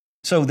now.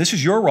 So this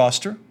is your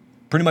roster.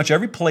 Pretty much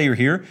every player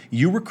here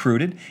you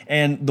recruited,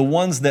 and the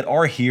ones that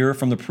are here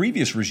from the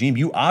previous regime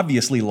you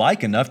obviously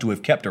like enough to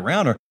have kept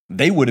around, or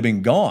they would have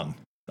been gone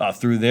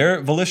through their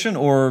volition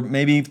or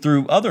maybe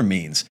through other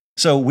means.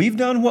 So we've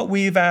done what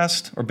we've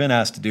asked or been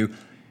asked to do.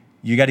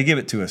 You got to give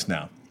it to us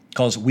now,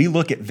 because we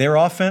look at their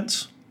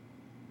offense,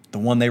 the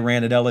one they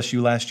ran at LSU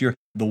last year,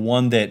 the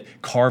one that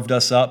carved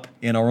us up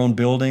in our own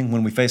building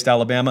when we faced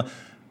Alabama.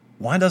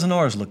 Why doesn't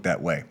ours look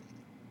that way?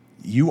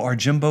 You are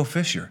Jimbo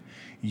Fisher.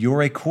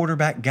 You're a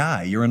quarterback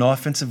guy. You're an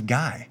offensive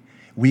guy.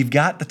 We've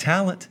got the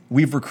talent.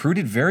 We've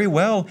recruited very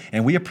well,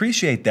 and we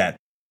appreciate that.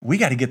 We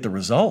got to get the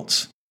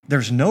results.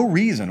 There's no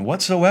reason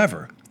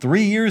whatsoever,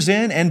 3 years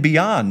in and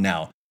beyond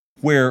now,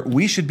 where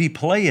we should be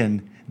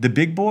playing the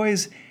big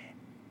boys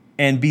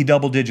and be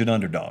double-digit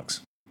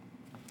underdogs,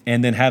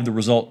 and then have the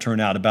result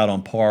turn out about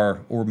on par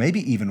or maybe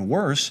even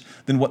worse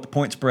than what the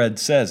point spread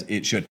says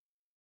it should.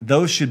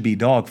 Those should be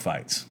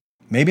dogfights.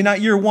 Maybe not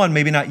year 1,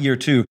 maybe not year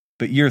 2,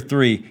 but year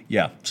 3,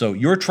 yeah. So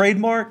your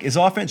trademark is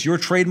offense, your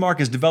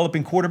trademark is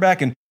developing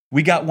quarterback, and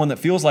we got one that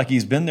feels like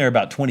he's been there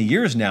about 20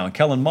 years now, and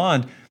Kellen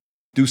Mond,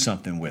 do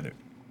something with it.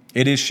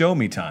 It is show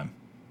me time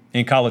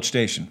in College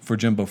Station for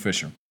Jimbo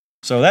Fisher.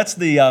 So that's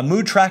the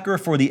mood tracker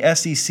for the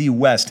SEC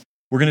West.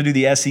 We're going to do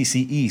the SEC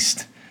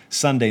East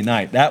Sunday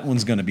night. That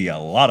one's going to be a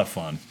lot of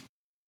fun.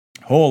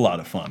 Whole lot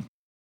of fun.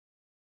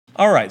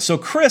 All right, so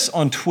Chris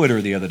on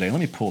Twitter the other day, let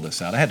me pull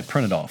this out. I had to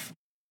print it off.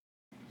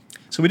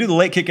 So we do the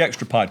Late Kick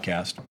Extra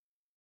podcast.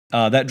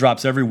 That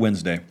drops every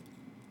Wednesday.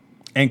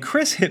 And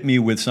Chris hit me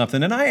with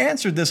something, and I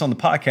answered this on the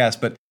podcast,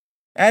 but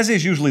as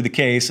is usually the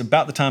case,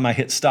 about the time I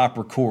hit stop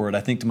record,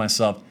 I think to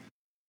myself,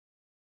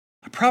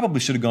 I probably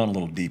should have gone a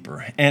little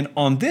deeper. And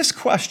on this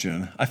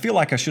question, I feel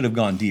like I should have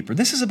gone deeper.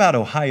 This is about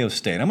Ohio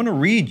State. I'm going to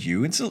read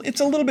you. It's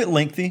a little bit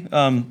lengthy,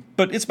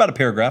 but it's about a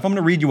paragraph. I'm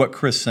going to read you what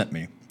Chris sent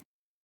me.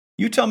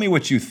 You tell me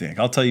what you think.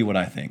 I'll tell you what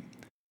I think.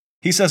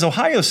 He says,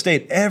 Ohio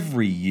State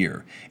every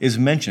year is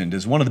mentioned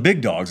as one of the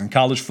big dogs in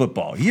college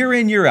football, year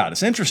in, year out.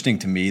 It's interesting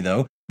to me,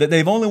 though, that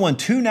they've only won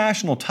 2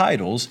 national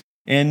titles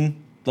in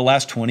the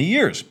last 20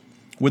 years.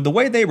 With the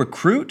way they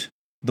recruit,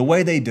 the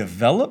way they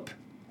develop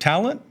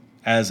talent,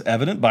 as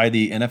evident by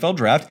the NFL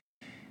draft,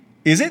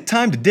 is it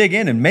time to dig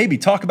in and maybe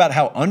talk about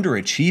how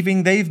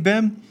underachieving they've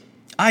been?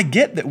 I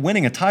get that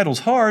winning a title's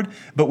hard,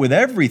 but with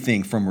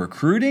everything from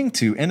recruiting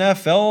to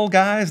NFL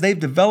guys they've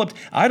developed,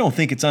 I don't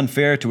think it's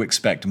unfair to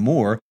expect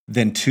more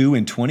than 2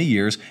 in 20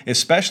 years,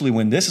 especially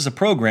when this is a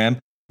program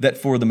that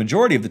for the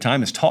majority of the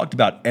time is talked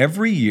about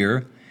every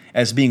year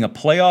as being a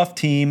playoff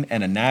team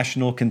and a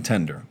national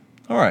contender.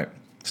 All right,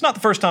 it's not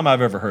the first time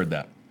I've ever heard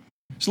that.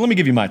 So let me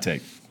give you my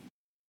take.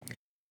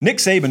 Nick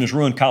Saban has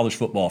ruined college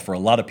football for a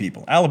lot of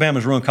people.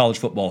 Alabama's ruined college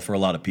football for a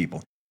lot of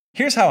people.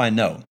 Here's how I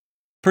know.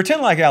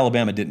 Pretend like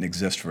Alabama didn't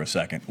exist for a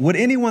second. Would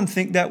anyone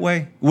think that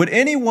way? Would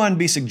anyone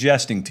be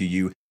suggesting to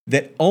you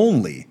that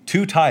only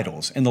 2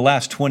 titles in the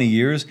last 20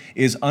 years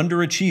is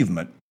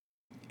underachievement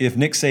if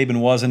Nick Saban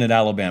wasn't at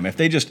Alabama? If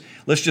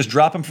let's just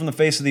drop him from the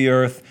face of the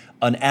earth,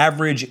 an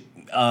average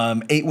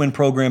 8-win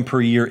program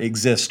per year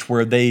exists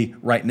where they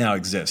right now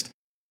exist.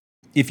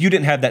 If you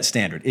didn't have that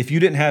standard, if you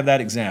didn't have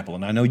that example,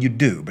 and I know you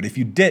do, but if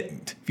you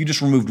didn't, if you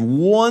just removed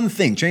one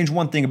thing, changed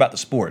one thing about the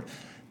sport,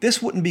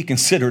 this wouldn't be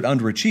considered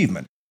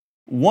underachievement.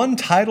 1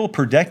 title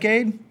per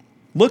decade?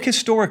 Look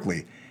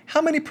historically.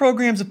 How many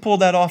programs have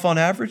pulled that off on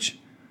average?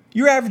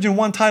 You're averaging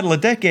 1 title a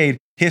decade.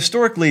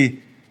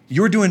 Historically,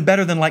 you're doing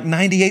better than like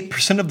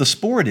 98% of the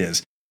sport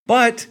is.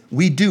 But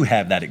we do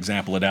have that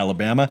example at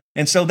Alabama,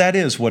 and so that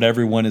is what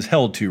everyone is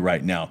held to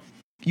right now.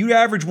 You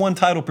average one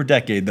title per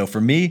decade, though.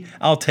 For me,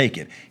 I'll take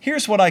it.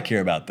 Here's what I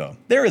care about, though.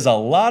 There is a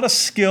lot of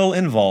skill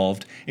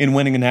involved in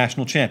winning a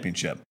national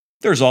championship.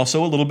 There's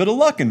also a little bit of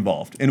luck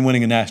involved in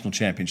winning a national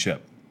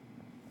championship.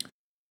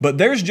 But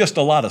there's just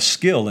a lot of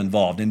skill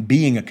involved in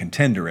being a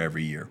contender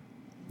every year.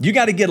 You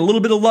got to get a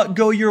little bit of luck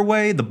go your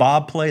way, the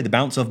bob play, the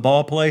bounce of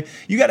ball play.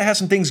 You got to have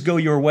some things go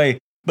your way.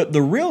 But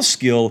the real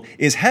skill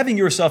is having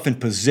yourself in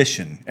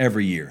position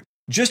every year.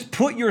 Just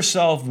put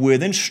yourself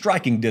within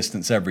striking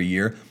distance every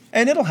year,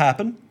 and it'll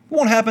happen. It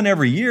won't happen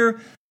every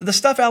year. The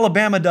stuff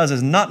Alabama does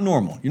is not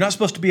normal. You're not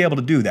supposed to be able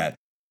to do that.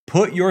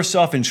 Put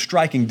yourself in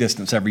striking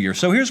distance every year.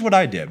 So here's what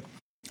I did.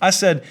 I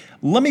said,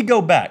 let me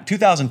go back.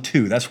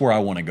 2002, that's where I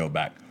want to go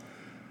back.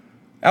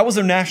 That was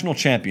their national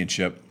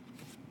championship.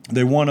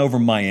 They won over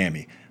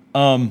Miami.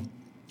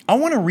 I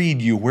want to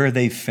read you where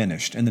they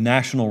finished in the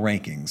national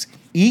rankings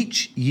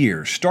each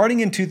year, starting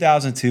in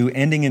 2002,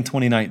 ending in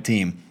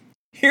 2019.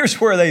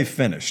 Here's where they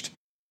finished.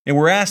 And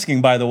we're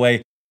asking, by the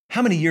way,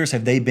 how many years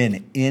have they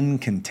been in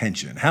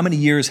contention? How many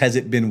years has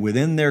it been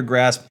within their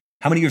grasp?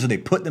 How many years have they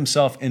put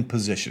themselves in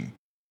position?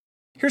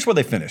 Here's where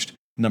they finished.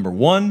 Number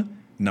 1,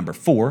 number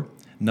 4,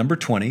 number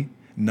 20,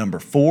 number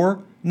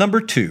 4,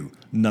 number 2,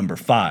 number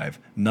 5,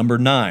 number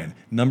 9,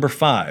 number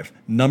 5,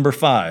 number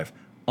 5,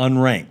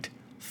 unranked.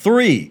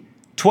 3,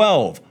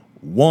 12,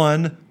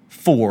 1,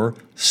 4,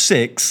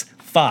 6,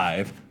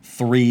 5,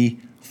 3,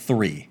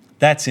 3.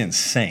 That's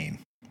insane.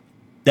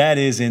 That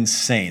is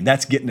insane.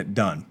 That's getting it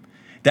done.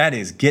 That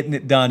is getting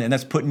it done, and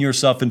that's putting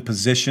yourself in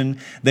position.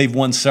 They've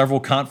won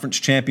several conference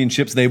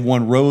championships. They've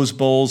won Rose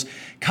Bowls.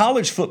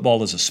 College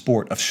football is a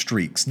sport of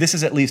streaks. This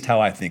is at least how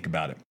I think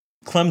about it.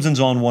 Clemson's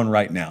on one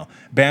right now.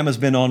 Bama's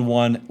been on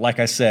one, like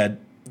I said,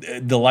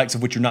 the likes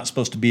of which you're not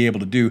supposed to be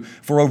able to do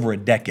for over a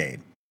decade.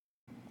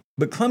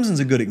 But Clemson's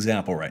a good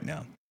example right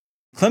now.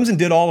 Clemson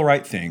did all the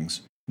right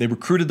things. They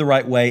recruited the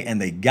right way, and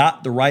they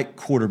got the right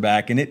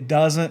quarterback, and it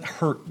doesn't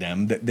hurt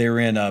them that they're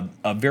in a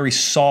very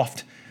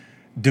soft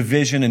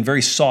division and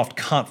very soft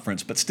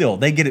conference, but still,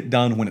 they get it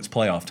done when it's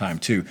playoff time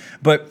too.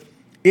 But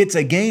it's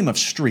a game of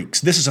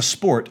streaks. This is a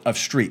sport of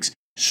streaks.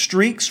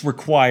 Streaks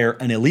require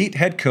an elite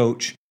head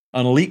coach,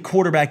 an elite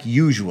quarterback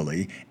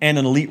usually, and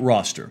an elite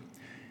roster.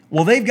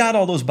 Well, they've got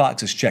all those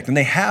boxes checked, and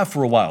they have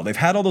for a while. They've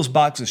had all those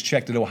boxes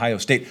checked at Ohio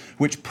State,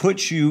 which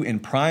puts you in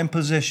prime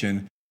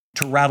position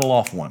to rattle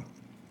off one,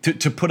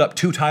 to put up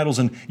 2 titles.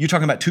 And you're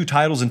talking about 2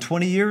 titles in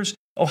 20 years?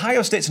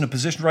 Ohio State's in a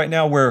position right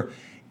now where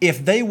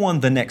if they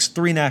won the next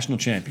 3 national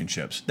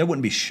championships, that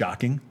wouldn't be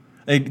shocking.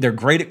 They're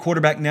great at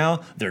quarterback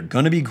now. They're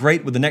going to be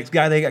great with the next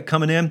guy they got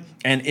coming in.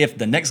 And if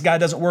the next guy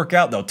doesn't work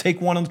out, they'll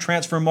take one on the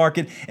transfer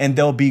market, and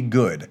they'll be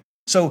good.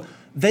 So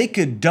they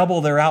could double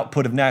their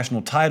output of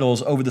national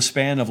titles over the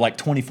span of like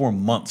 24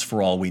 months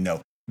for all we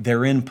know.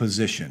 They're in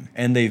position,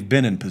 and they've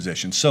been in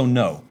position. So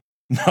no,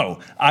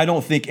 I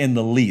don't think in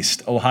the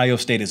least Ohio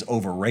State is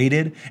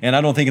overrated, and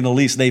I don't think in the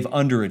least they've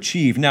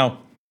underachieved. Now,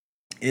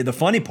 the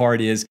funny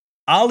part is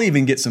I'll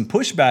even get some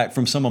pushback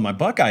from some of my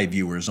Buckeye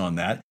viewers on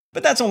that,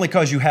 but that's only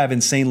because you have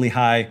insanely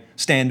high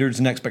standards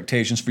and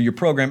expectations for your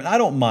program, and I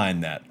don't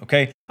mind that,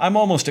 okay? I'm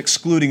almost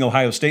excluding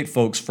Ohio State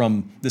folks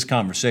from this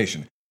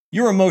conversation.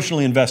 You're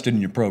emotionally invested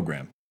in your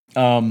program.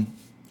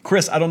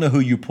 Chris, I don't know who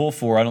you pull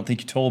for. I don't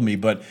think you told me,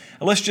 but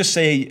let's just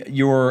say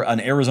you're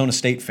an Arizona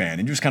State fan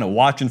and you're just kind of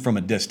watching from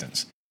a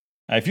distance.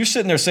 If you're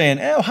sitting there saying,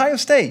 Ohio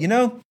State,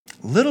 a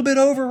little bit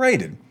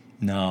overrated.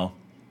 No,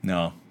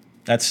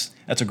 that's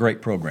a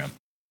great program.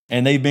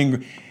 And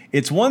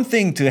it's one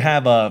thing to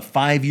have a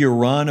 5-year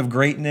run of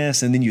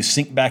greatness and then you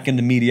sink back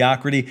into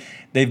mediocrity.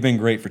 They've been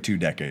great for 2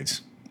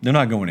 decades. They're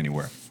not going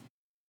anywhere.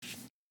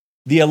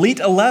 The Elite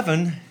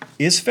 11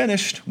 is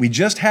finished. We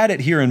just had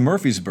it here in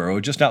Murfreesboro,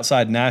 just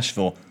outside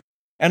Nashville.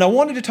 And I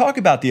wanted to talk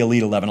about the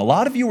Elite 11. A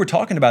lot of you were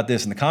talking about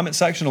this in the comment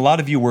section. A lot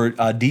of you were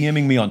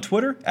DMing me on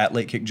Twitter, at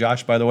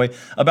LateKickJosh, by the way,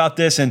 about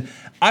this. And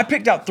I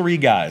picked out 3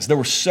 guys. There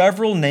were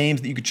several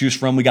names that you could choose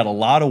from. We got a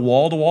lot of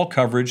wall-to-wall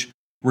coverage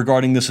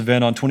regarding this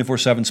event on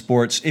 24/7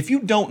 Sports. If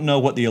you don't know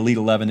what the Elite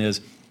 11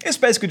 is, it's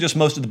basically just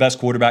most of the best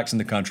quarterbacks in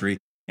the country.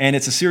 And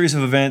it's a series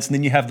of events, and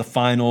then you have the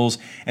finals,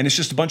 and it's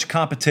just a bunch of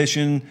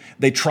competition.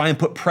 They try and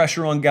put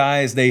pressure on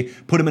guys. They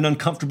put them in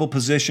uncomfortable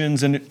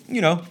positions, and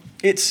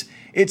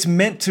it's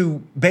meant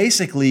to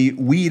basically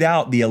weed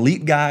out the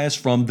elite guys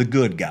from the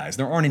good guys.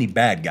 There aren't any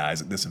bad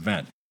guys at this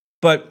event,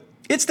 but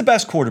it's the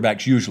best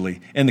quarterbacks usually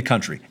in the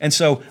country. And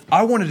so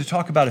I wanted to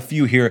talk about a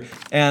few here.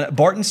 And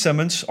Barton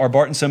Simmons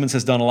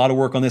has done a lot of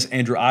work on this.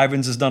 Andrew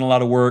Ivins has done a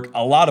lot of work.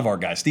 A lot of our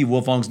guys, Steve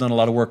Wilfong's done a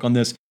lot of work on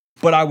this.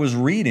 But I was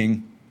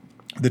reading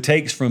the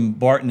takes from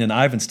Barton and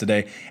Ivins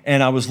today,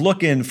 and I was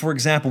looking, for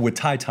example, with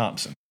Ty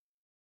Thompson,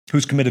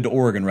 who's committed to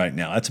Oregon right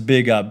now. That's a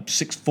big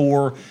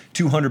 6'4",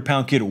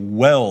 200-pound kid,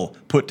 well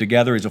put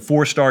together. He's a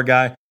 4-star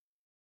guy.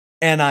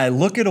 And I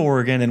look at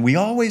Oregon, and we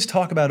always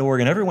talk about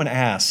Oregon. Everyone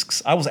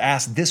asks, I was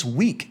asked this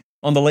week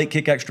on the Late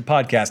Kick Extra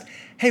podcast,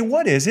 hey,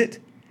 what is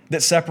it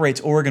that separates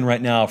Oregon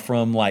right now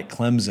from like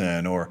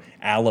Clemson or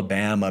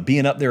Alabama,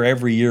 being up there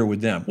every year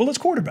with them? Well, it's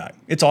quarterback.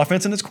 It's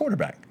offense and it's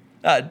quarterback.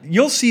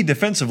 You'll see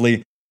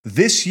defensively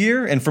this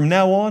year and from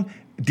now on,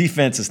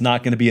 defense is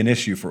not going to be an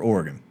issue for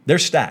Oregon. They're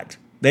stacked.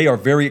 They are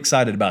very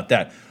excited about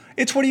that.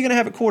 It's what are you going to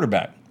have at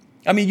quarterback?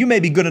 I mean, you may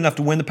be good enough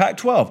to win the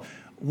Pac-12.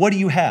 What do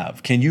you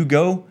have? Can you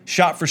go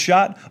shot for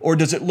shot? Or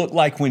does it look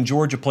like when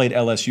Georgia played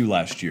LSU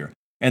last year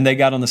and they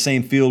got on the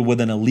same field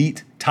with an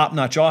elite,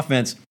 top-notch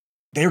offense?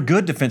 They're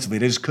good defensively.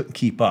 They just couldn't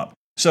keep up.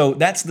 So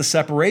that's the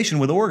separation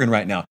with Oregon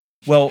right now.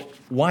 Well,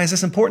 why is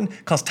this important?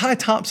 Because Ty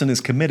Thompson is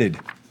committed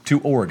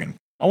to Oregon.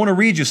 I want to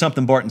read you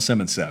something Barton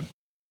Simmons said.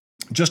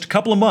 Just a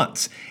couple of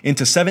months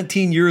into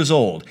 17 years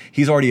old,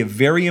 he's already a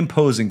very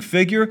imposing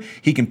figure.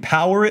 He can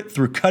power it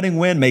through cutting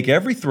wind, make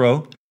every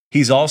throw.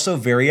 He's also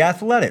very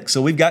athletic.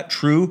 So we've got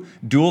true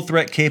dual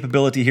threat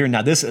capability here.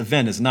 Now, this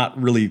event is not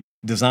really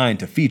designed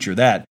to feature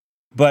that.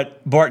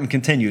 But Barton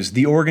continues,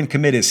 the Oregon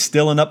commit is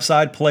still an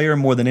upside player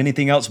more than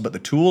anything else, but the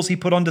tools he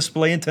put on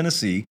display in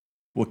Tennessee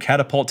will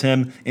catapult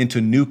him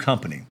into new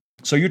company.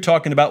 So you're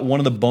talking about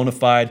one of the bona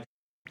fide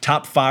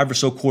top 5 or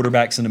so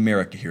quarterbacks in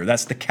America here.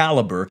 That's the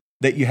caliber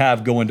that you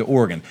have going to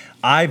Oregon.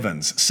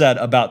 Ivans said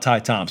about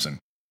Ty Thompson,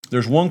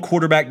 there's one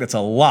quarterback that's a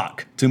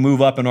lock to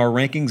move up in our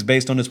rankings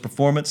based on his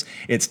performance.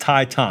 It's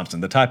Ty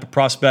Thompson, the type of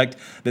prospect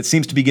that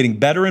seems to be getting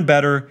better and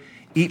better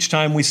each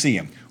time we see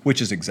him,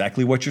 which is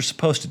exactly what you're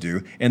supposed to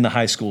do in the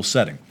high school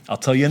setting. I'll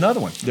tell you another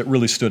one that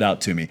really stood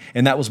out to me,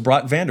 and that was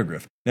Brock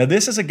Vandagriff. Now,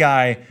 this is a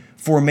guy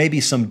for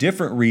maybe some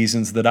different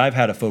reasons that I've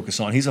had to focus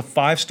on. He's a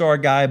 5-star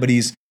guy, but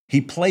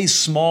he plays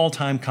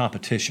small-time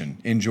competition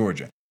in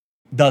Georgia.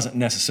 Doesn't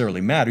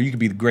necessarily matter. You could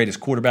be the greatest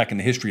quarterback in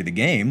the history of the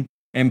game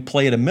and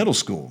play at a middle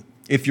school.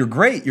 If you're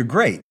great, you're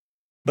great.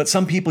 But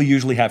some people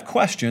usually have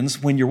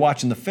questions when you're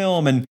watching the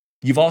film, and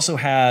you've also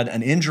had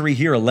an injury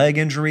here, a leg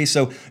injury.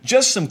 So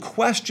just some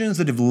questions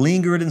that have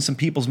lingered in some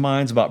people's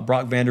minds about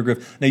Brock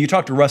Vandagriff. Now, you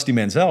talk to Rusty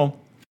Manziel,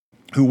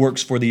 who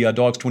works for the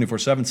Dogs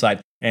 24/7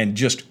 site and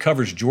just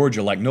covers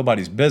Georgia like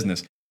nobody's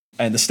business,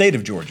 and the state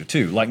of Georgia,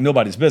 too, like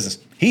nobody's business.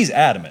 He's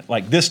adamant.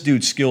 Like, this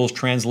dude's skills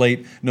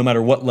translate no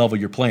matter what level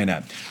you're playing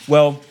at.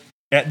 Well,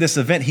 at this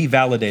event, he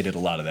validated a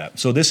lot of that.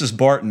 So this is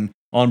Barton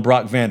on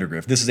Brock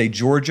Vandagriff. This is a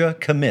Georgia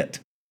commit.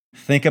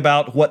 Think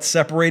about what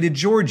separated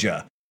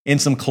Georgia in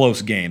some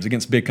close games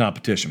against big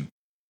competition.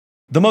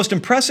 The most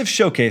impressive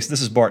showcase,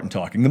 this is Barton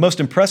talking, the most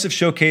impressive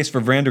showcase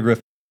for Vandagriff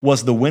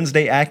was the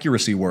Wednesday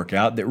accuracy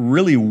workout that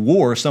really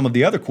wore some of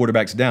the other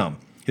quarterbacks down.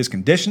 His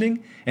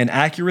conditioning and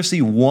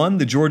accuracy won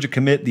the Georgia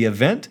commit the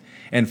event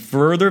and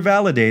further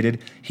validated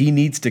he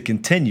needs to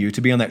continue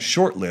to be on that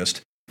short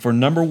list for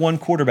number 1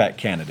 quarterback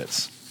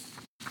candidates.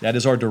 That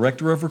is our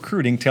director of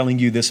recruiting telling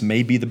you this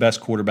may be the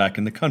best quarterback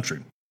in the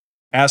country.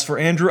 As for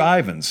Andrew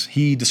Ivans,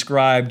 he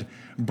described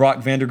Brock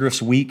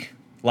Vandagriff's week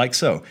like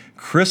so.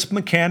 Crisp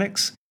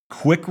mechanics,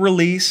 quick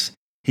release.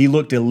 He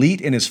looked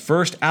elite in his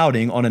first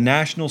outing on a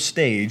national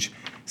stage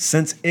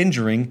since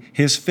injuring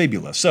his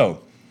fibula.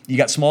 So, you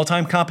got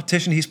small-time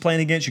competition he's playing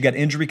against. You got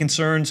injury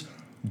concerns.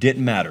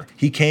 Didn't matter.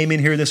 He came in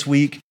here this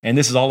week, and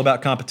this is all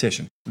about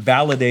competition.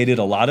 Validated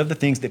a lot of the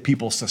things that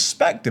people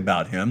suspect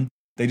about him.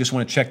 They just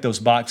want to check those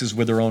boxes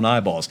with their own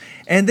eyeballs.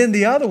 And then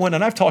the other one,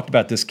 and I've talked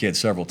about this kid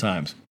several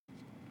times,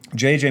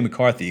 J.J.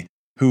 McCarthy,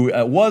 who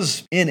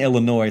was in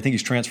Illinois. I think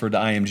he's transferred to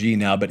IMG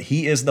now, but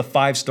he is the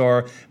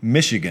 5-star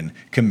Michigan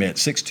commit,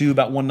 6'2",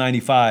 about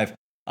 195.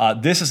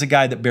 This is a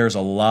guy that bears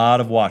a lot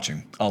of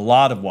watching,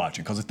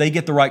 because if they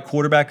get the right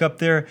quarterback up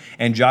there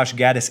and Josh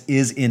Gaddis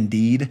is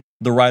indeed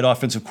the right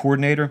offensive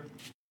coordinator,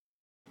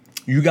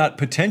 you got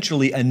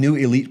potentially a new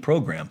elite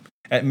program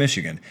at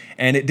Michigan.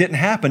 And it didn't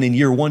happen in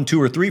year 1,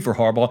 2, or 3 for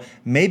Harbaugh.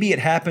 Maybe it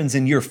happens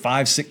in year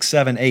 5, 6,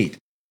 7, 8.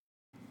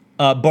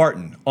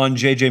 Barton on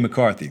J.J.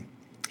 McCarthy.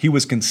 He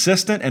was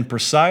consistent and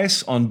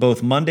precise on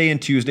both Monday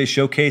and Tuesday,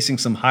 showcasing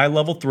some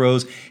high-level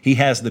throws. He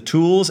has the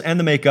tools and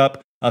the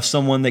makeup of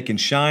someone that can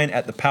shine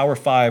at the Power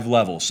 5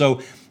 level.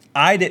 So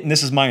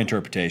this is my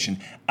interpretation,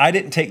 I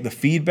didn't take the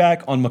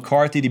feedback on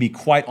McCarthy to be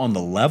quite on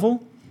the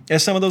level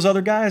as some of those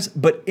other guys,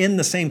 but in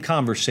the same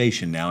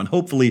conversation now. And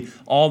hopefully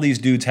all these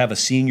dudes have a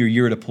senior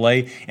year to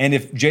play. And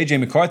if J.J.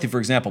 McCarthy, for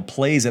example,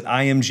 plays at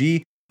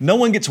IMG, no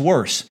one gets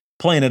worse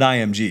playing at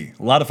IMG.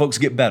 A lot of folks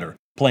get better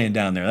playing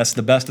down there. That's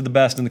the best of the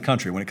best in the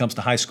country when it comes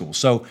to high school.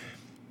 So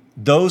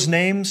those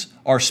names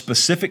are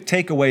specific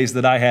takeaways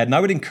that I had. And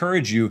I would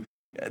encourage you,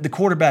 the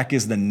quarterback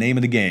is the name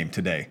of the game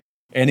today,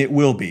 and it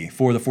will be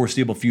for the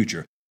foreseeable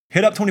future.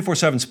 Hit up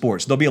 24/7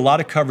 Sports. There'll be a lot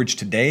of coverage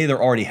today.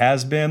 There already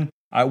has been.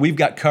 We've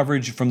got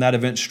coverage from that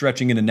event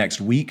stretching into next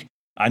week.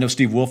 I know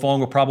Steve Wilfong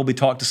will probably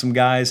talk to some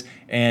guys,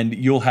 and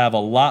you'll have a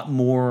lot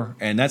more,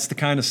 and that's the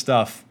kind of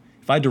stuff,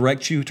 if I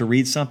direct you to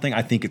read something,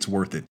 I think it's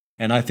worth it,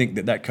 and I think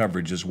that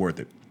coverage is worth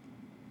it.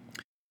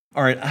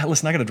 All right,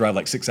 listen, I got to drive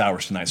like 6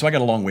 hours tonight, so I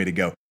got a long way to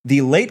go.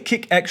 The Late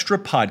Kick Extra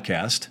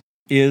podcast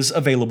is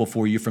available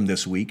for you from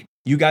this week.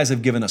 You guys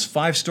have given us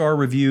 5-star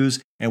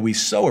reviews, and we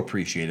so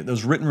appreciate it.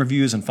 Those written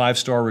reviews and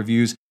 5-star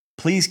reviews,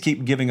 please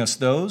keep giving us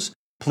those.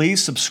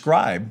 Please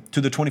subscribe to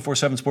the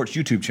 24/7 Sports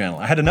YouTube channel.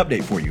 I had an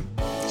update for you.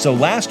 So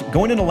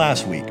going into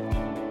last week,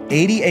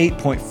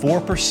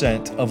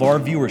 88.4% of our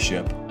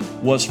viewership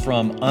was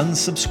from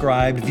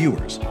unsubscribed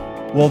viewers.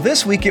 Well,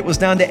 this week it was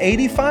down to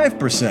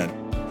 85%,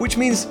 which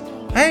means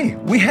Hey,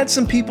 we had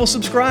some people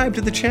subscribe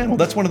to the channel.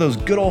 That's one of those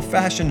good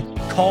old-fashioned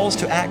calls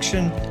to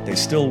action. They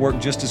still work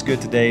just as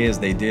good today as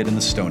they did in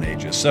the Stone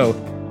Ages. So,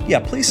 yeah,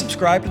 please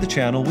subscribe to the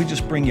channel. We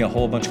just bring you a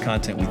whole bunch of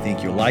content we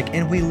think you'll like,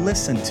 and we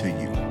listen to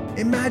you.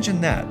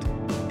 Imagine that.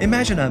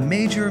 Imagine a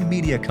major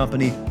media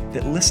company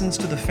that listens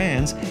to the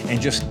fans and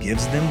just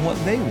gives them what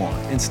they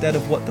want instead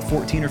of what the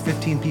 14 or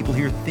 15 people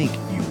here think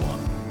you want.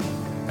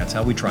 That's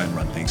how we try and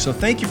run things. So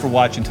thank you for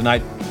watching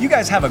tonight. You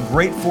guys have a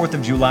great 4th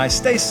of July.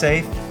 Stay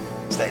safe.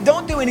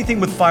 Don't do anything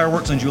with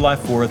fireworks on July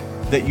 4th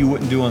that you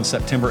wouldn't do on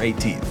September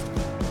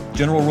 18th.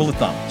 General rule of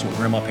thumb. That's what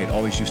Grandma Pate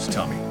always used to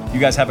tell me. You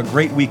guys have a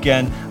great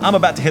weekend. I'm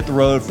about to hit the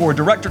road. For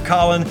Director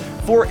Colin,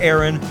 for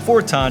Aaron,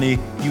 for Tani,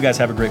 you guys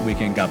have a great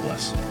weekend. God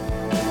bless.